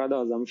it? What are the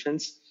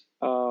assumptions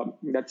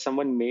that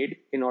someone made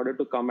in order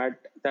to come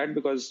at that?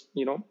 Because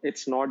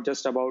it's not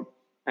just about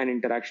an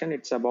interaction,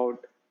 it's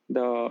about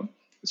the,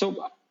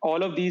 so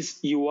all of these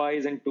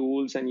UIs and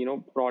tools and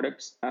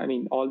products, I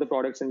mean, all the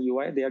products and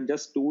UI, they are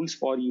just tools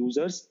for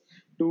users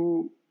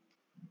to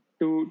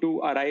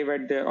arrive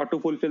at their, or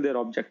to fulfill their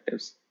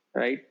objectives,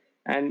 right?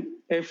 And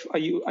if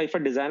a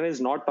designer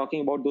is not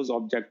talking about those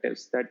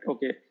objectives, that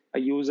okay, a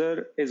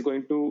user is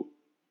going to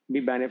be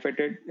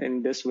benefited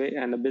in this way,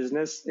 and the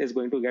business is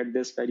going to get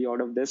this value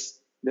out of this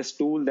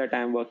tool that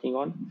I'm working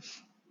on,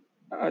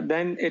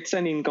 then it's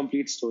an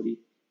incomplete story.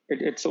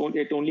 It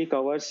only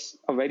covers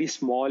a very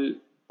small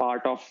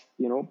part of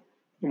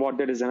what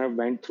the designer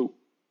went through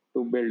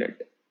to build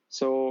it.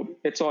 So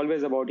it's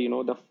always about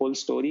the full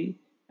story,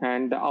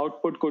 and the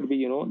output could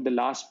be the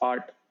last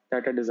part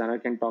that a designer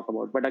can talk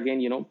about. But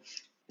again,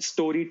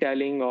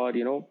 storytelling, or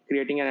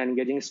creating an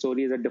engaging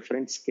story is a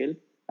different skill.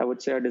 I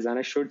would say a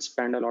designer should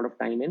spend a lot of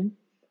time in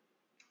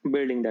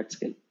building that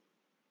skill.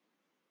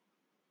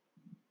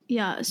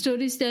 Yeah,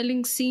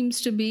 storytelling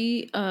seems to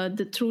be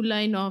the through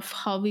line of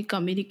how we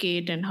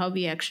communicate and how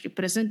we actually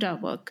present our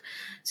work.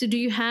 So, do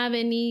you have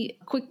any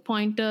quick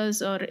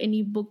pointers or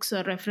any books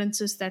or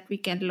references that we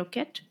can look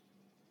at?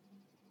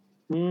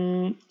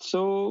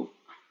 So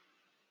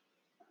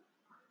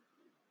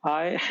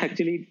I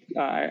actually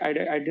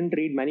I didn't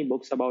read many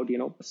books about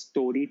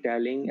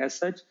storytelling as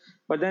such,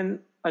 but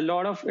then a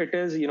lot of it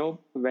is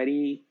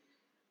very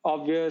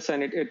obvious,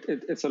 and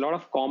it's a lot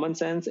of common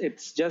sense.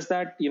 It's just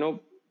that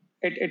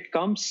it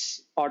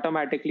comes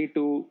automatically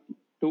to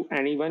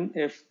anyone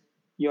if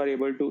you are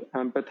able to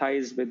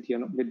empathize with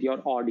with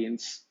your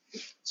audience.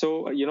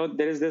 So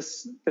there is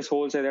this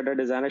whole say that a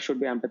designer should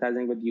be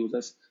empathizing with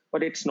users,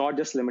 but it's not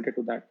just limited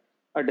to that.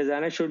 A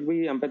designer should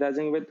be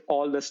empathizing with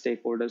all the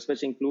stakeholders,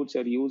 which includes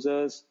your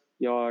users,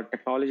 your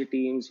technology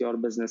teams, your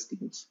business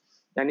teams.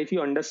 And if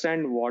you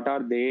understand what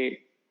are they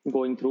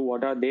going through,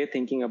 what are they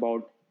thinking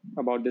about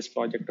this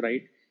project,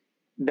 right?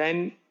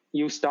 Then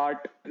you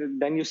start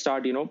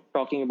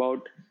talking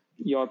about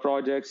your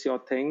projects, your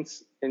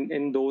things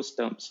in those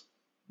terms,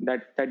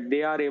 that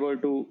they are able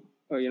to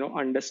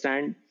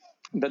understand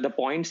the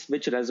points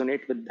which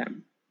resonate with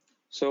them.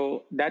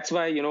 So that's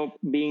why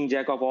being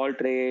jack of all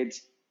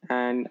trades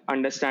and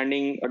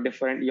understanding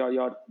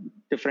your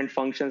different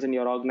functions in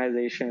your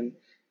organization,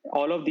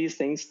 all of these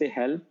things, they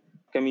help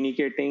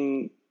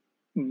communicating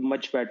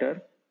much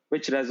better,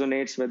 which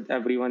resonates with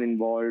everyone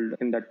involved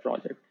in that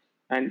project.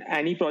 And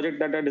any project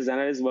that a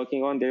designer is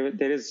working on,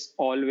 there is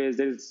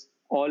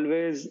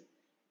always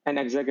an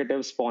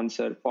executive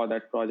sponsor for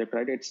that project,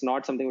 right? It's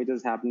not something which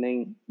is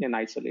happening in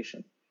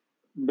isolation.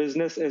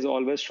 Business is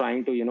always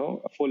trying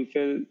to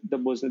fulfill the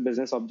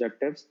business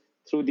objectives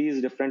through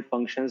these different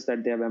functions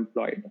that they have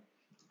employed.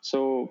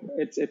 So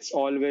it's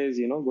always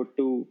good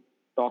to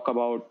talk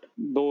about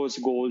those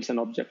goals and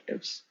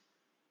objectives.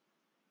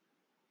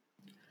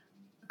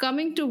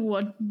 Coming to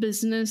what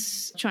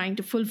business trying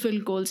to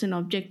fulfill goals and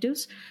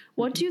objectives,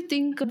 what do you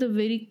think are the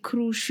very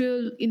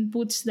crucial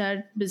inputs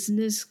that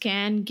business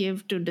can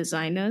give to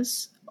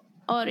designers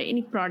or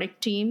any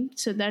product team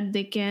so that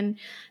they can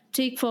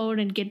take forward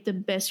and get the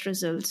best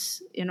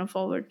results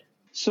forward?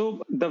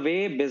 So the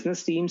way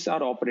business teams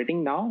are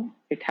operating now,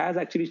 it has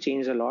actually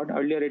changed a lot.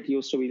 Earlier, it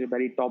used to be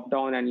very top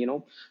down,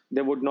 and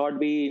there would not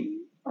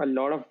be a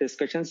lot of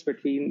discussions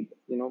between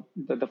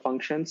the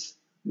functions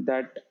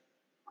that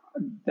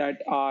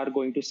are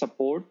going to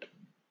support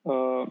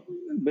uh,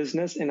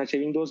 business in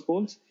achieving those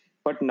goals.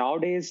 But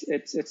nowadays,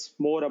 it's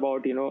more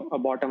about a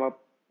bottom up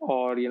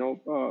or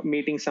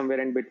meeting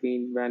somewhere in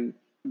between when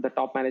the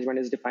top management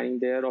is defining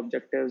their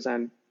objectives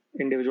and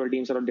individual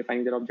teams are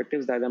defining their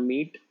objectives. They either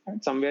meet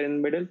somewhere in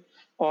the middle,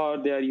 or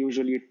they are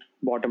usually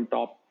bottom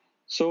top.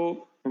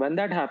 So when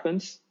that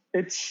happens,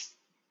 it's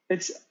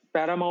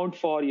paramount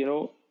for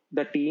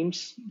the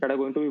teams that are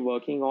going to be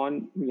working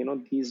on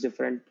these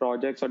different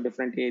projects or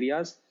different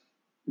areas.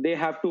 They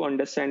have to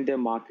understand their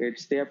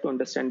markets, they have to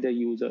understand their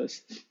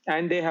users,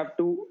 and they have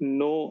to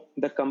know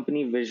the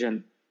company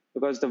vision,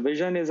 because the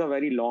vision is a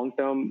very long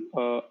term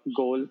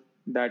goal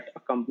that a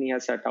company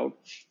has set out.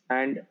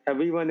 And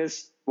everyone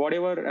is,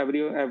 whatever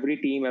every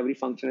team, every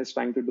function is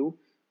trying to do,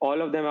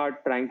 all of them are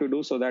trying to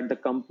do so that the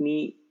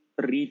company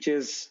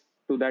reaches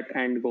to that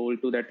end goal,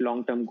 to that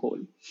long term goal.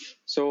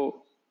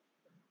 So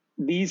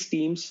these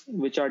teams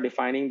which are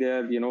defining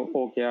their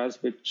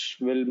OKRs, which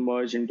will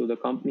merge into the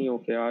company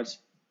OKRs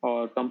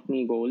or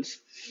company goals,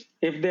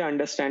 if they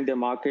understand their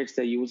markets,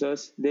 their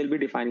users, they'll be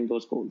defining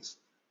those goals.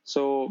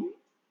 So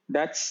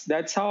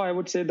that's how I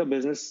would say the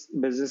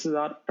businesses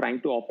are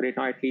trying to operate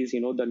now, at least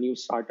the new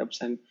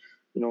startups and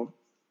you know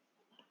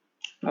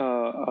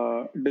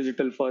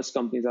digital first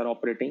companies are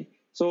operating.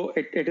 So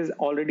it is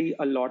already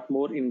a lot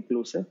more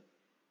inclusive.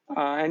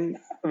 And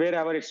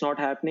wherever it's not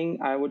happening,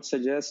 I would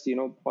suggest,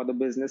 for the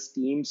business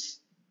teams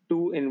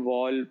to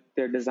involve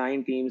their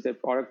design teams, their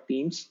product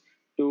teams,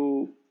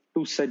 to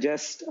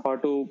suggest or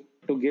to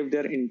give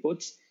their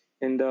inputs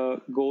in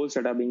the goals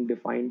that are being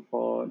defined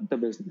for the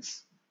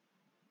business.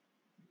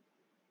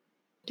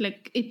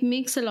 Like, it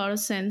makes a lot of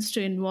sense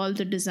to involve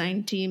the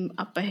design team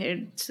up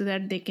ahead so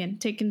that they can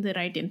take in the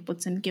right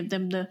inputs and give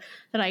them the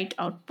right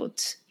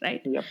outputs,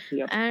 right? Yep,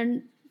 yep.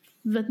 And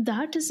when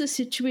that is the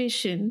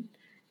situation,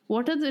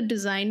 what are the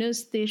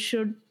designers they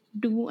should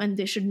do and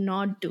they should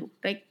not do?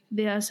 Like,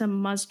 there are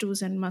some must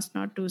do's and must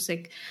not do's,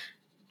 like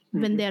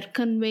when they are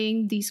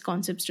conveying these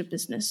concepts to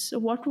business. So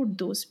what would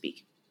those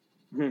be?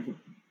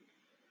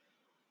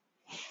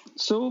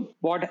 So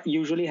what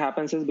usually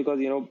happens is, because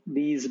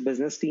these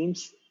business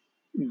teams,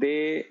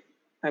 they,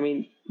 I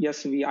mean,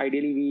 yes, we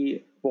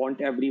want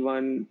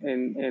everyone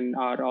in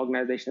our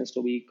organizations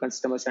to be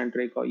customer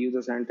centric or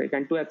user centric,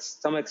 and to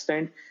some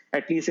extent,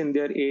 at least in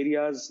their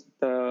areas,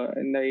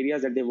 in the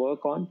areas that they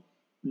work on,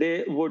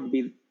 they would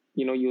be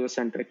user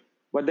centric.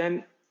 But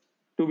then,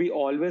 to be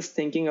always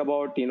thinking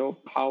about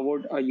how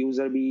would a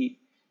user be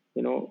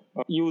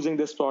using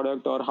this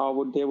product, or how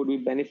would be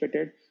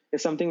benefited,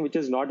 is something which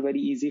is not very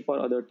easy for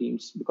other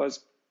teams,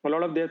 because a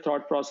lot of their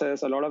thought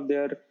process, a lot of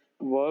their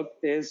work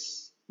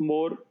is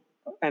more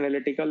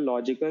analytical,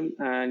 logical,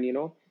 and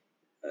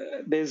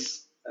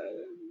there's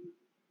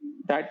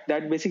that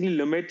basically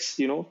limits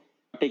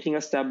taking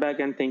a step back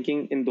and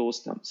thinking in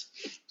those terms.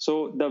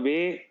 So the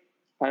way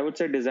I would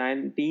say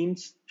design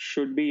teams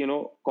should be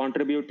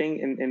contributing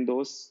in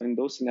those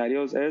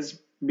scenarios is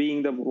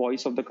being the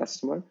voice of the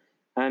customer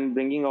and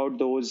bringing out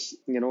those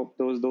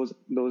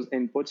those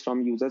inputs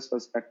from users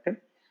perspective.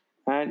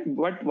 And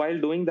but while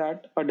doing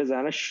that, a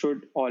designer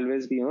should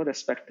always be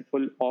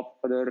respectful of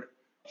other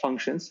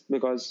functions,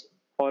 because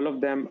all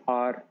of them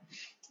are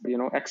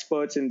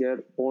experts in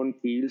their own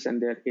fields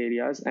and their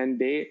areas, and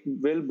they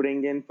will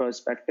bring in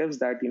perspectives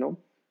that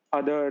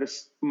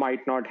others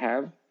might not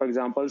have. For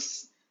example,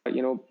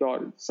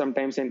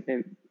 sometimes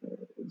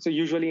so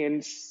usually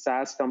in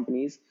SaaS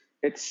companies,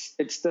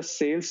 it's the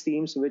sales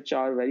teams which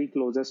are very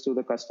closest to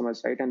the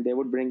customers, right? And they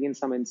would bring in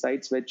some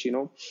insights which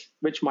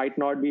which might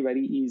not be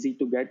very easy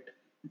to get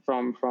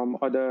from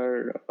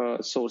other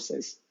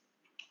sources.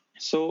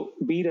 So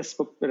be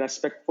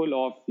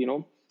respectful of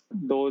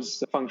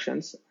those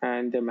functions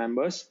and their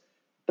members.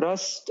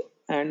 Trust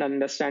and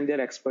understand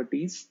their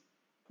expertise,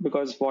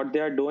 because what they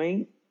are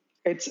doing,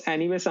 it's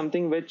anyway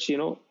something which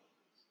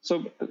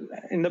so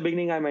in the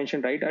beginning I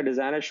mentioned, right, a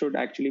designer should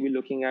actually be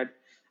looking at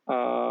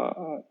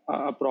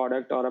a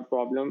product or a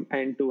problem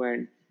end to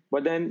end.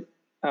 But then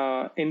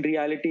in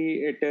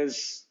reality, it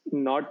is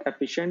not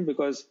efficient,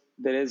 because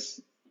there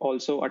is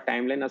also a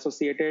timeline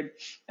associated,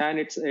 and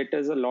it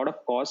is a lot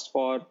of cost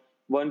for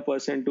one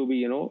person to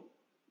be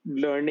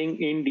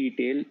learning in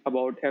detail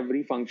about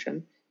every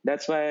function.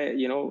 That's why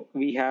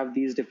we have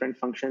these different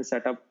functions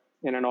set up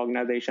in an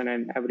organization,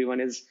 and everyone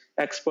is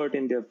expert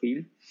in their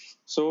field.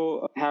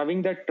 So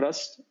having that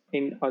trust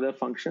in other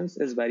functions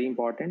is very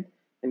important,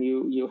 and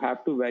you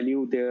have to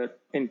value their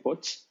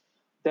inputs.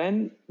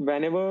 Then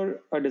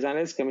whenever a designer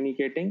is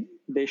communicating,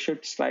 they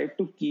should strive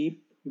to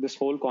keep this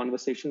whole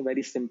conversation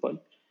very simple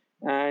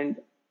and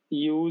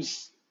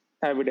use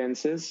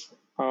evidences,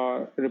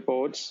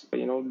 reports,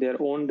 their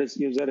own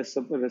user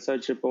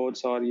research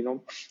reports, or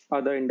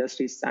other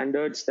industry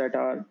standards that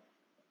are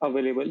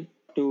available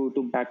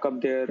to back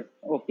up their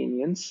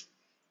opinions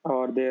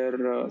or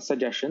their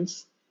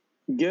suggestions.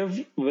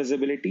 Give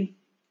visibility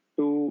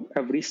to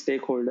every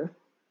stakeholder,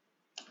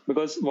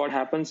 because what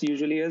happens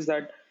usually is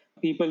that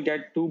people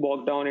get too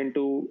bogged down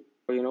into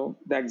the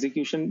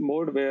execution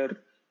mode, where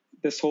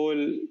this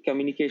whole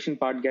communication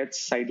part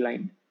gets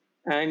sidelined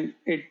and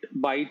it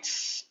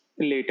bites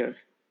later.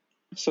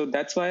 So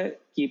that's why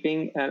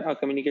keeping a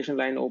communication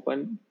line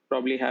open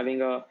probably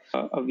having a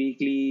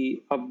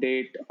weekly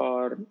update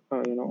or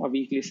a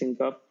weekly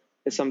sync up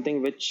is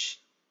something which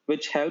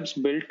helps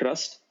build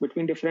trust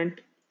between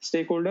different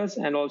stakeholders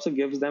and also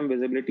gives them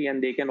visibility,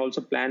 and they can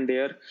also plan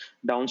their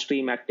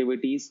downstream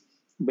activities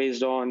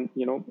based on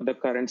the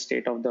current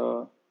state of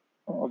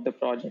the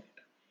project.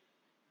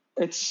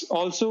 It's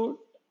also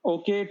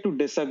okay to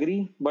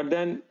disagree, but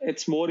then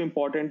it's more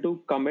important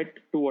to commit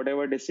to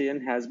whatever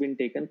decision has been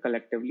taken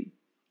collectively.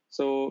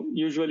 So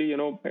usually,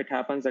 it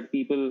happens that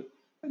people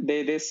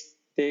they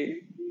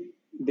they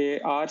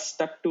they are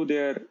stuck to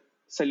their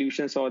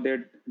solutions or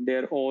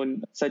their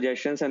own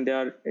suggestions, and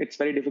it's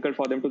very difficult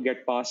for them to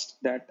get past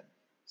that.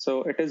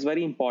 So it is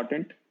very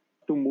important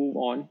to move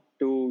on,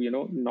 to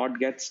not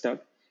get stuck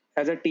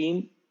as a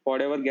team.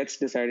 Whatever gets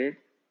decided,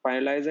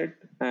 finalize it,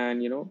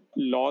 and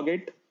log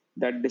it.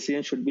 That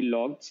decision should be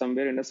logged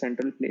somewhere in a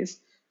central place,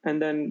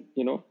 and then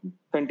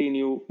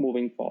continue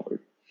moving forward.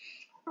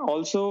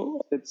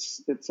 Also,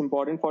 it's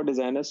important for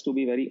designers to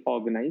be very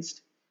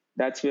organized.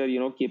 That's where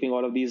keeping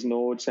all of these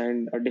notes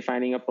and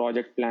defining a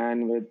project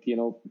plan with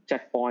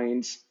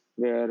checkpoints,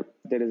 where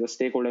there is a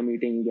stakeholder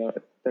meeting where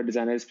the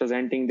designer is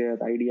presenting their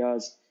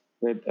ideas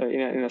with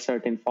in a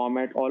certain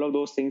format. All of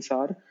those things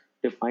are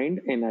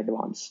defined in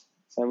advance.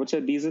 So I would say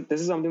this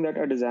is something that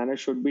a designer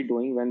should be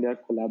doing when they are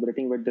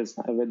collaborating with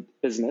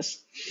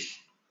business.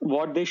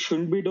 What they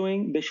shouldn't be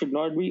doing, they should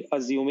not be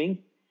assuming,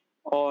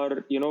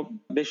 or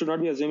they should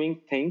not be assuming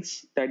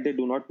things that they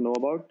do not know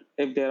about.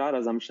 If there are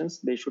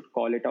assumptions, they should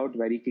call it out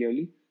very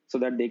clearly so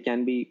that they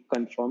can be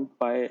confirmed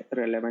by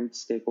relevant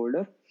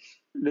stakeholder.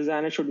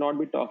 Designers should not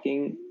be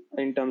talking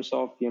in terms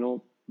of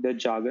their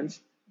jargons.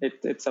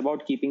 It's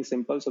about keeping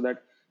simple so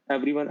that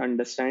everyone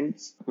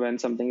understands when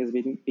something is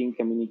being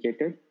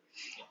communicated.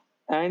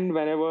 And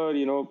whenever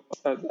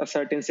a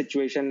certain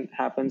situation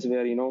happens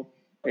where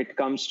it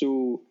comes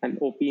to an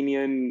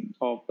opinion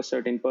of a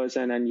certain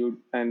person,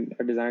 and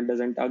a designer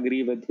doesn't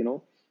agree with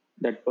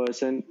that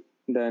person,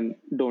 then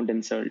don't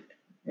insult.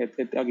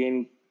 It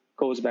again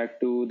goes back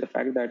to the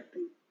fact that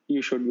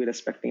you should be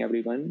respecting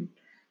everyone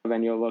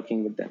when you're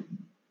working with them.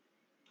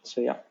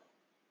 So yeah.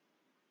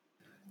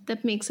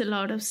 That makes a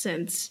lot of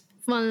sense.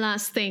 One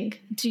last thing.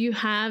 Do you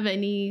have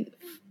any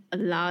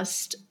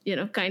last,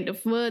 kind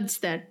of words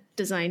that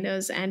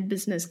designers and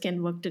business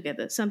can work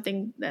together?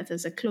 Something that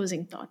is a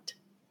closing thought.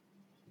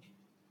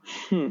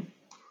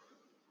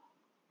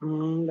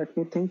 Let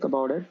me think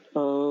about it.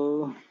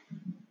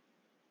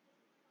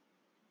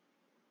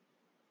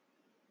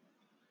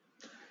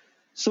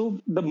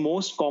 So the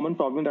most common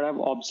problem that I've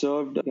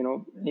observed,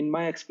 in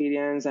my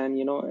experience and,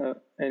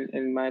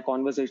 in my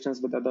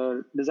conversations with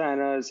other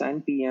designers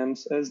and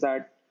PMs, is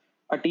that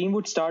a team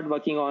would start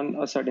working on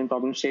a certain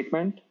problem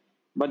statement,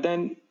 but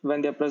then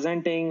when they're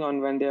presenting,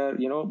 when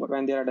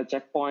they're at a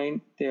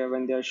checkpoint,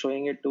 when they're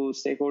showing it to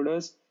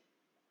stakeholders,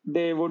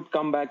 they would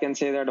come back and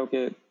say that,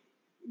 okay,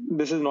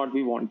 this is not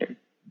we wanted,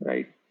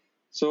 right?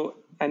 So,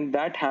 and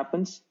that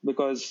happens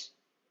because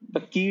the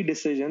key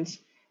decisions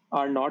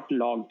are not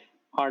logged,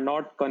 are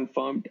not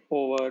confirmed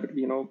over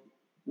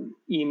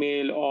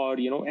email or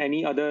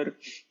any other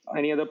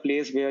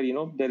place where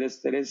there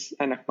is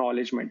an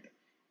acknowledgement.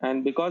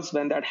 And because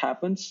when that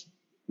happens,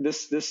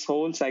 this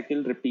whole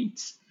cycle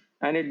repeats,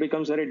 and it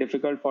becomes very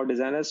difficult for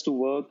designers to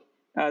work,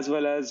 as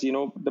well as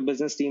the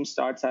business team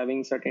starts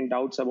having certain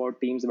doubts about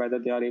teams, whether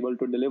they are able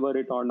to deliver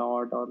it or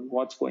not, or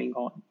what's going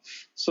on.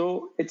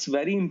 So it's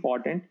very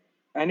important,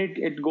 and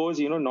it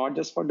goes not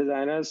just for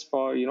designers,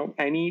 for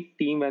any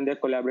team when they're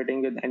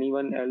collaborating with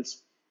anyone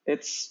else.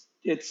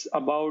 It's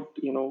about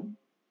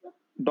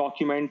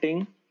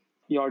documenting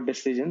your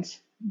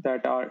decisions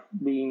that are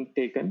being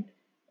taken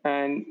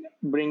and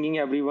bringing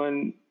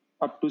everyone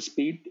up to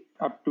speed,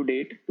 up to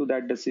date to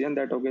that decision,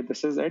 that okay,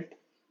 this is it.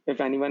 If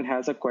anyone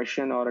has a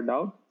question or a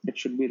doubt, it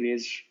should be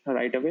raised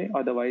right away.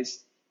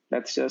 Otherwise,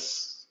 let's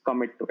just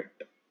commit to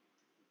it.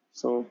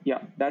 So yeah,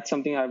 that's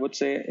something I would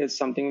say is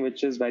something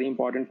which is very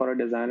important for a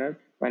designer.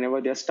 Whenever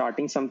they're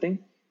starting something,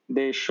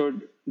 they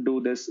should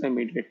do this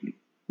immediately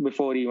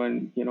before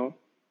even,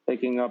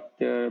 picking up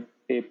their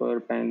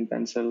paper, pen,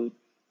 pencil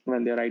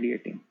when they're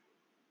ideating.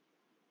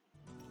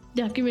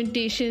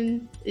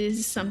 Documentation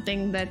is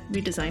something that we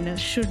designers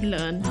should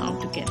learn how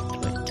to get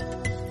to it.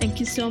 Thank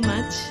you so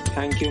much.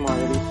 Thank you,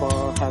 Madhuri,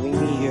 for having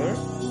me here.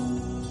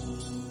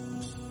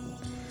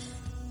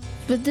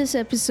 With this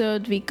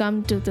episode, we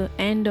come to the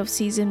end of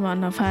season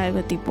 1 of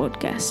Hayavati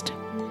podcast.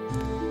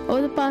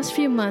 Over the past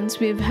few months,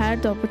 we've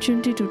had the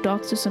opportunity to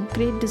talk to some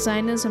great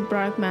designers and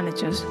product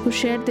managers who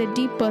shared their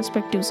deep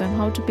perspectives on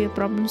how to be a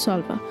problem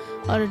solver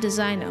or a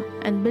designer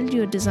and build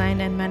your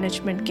design and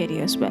management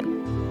career as well.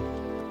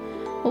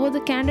 Over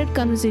the candid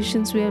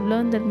conversations, we have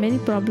learned that many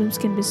problems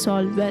can be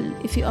solved well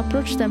if you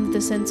approach them with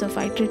a sense of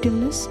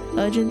iterativeness,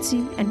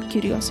 urgency, and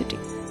curiosity.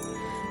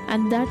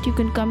 And that you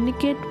can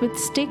communicate with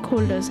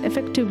stakeholders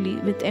effectively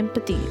with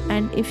empathy.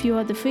 And if you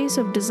are the face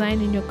of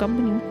design in your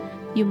company,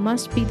 you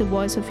must be the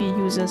voice of your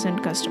users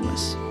and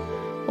customers.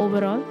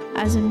 Overall,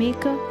 as a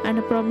maker and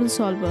a problem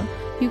solver,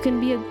 you can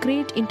be a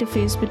great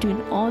interface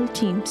between all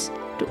teams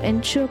to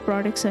ensure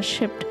products are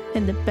shipped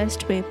in the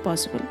best way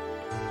possible.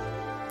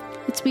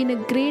 It's been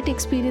a great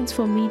experience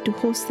for me to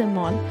host them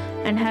all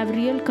and have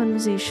real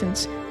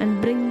conversations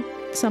and bring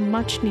some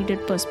much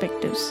needed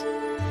perspectives.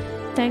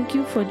 Thank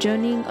you for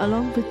journeying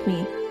along with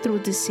me through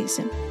this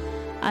season.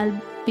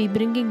 I'll be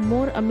bringing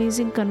more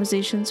amazing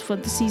conversations for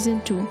the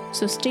season 2,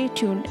 so stay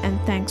tuned and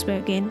thanks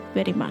again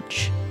very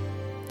much.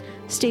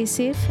 Stay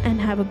safe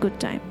and have a good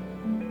time.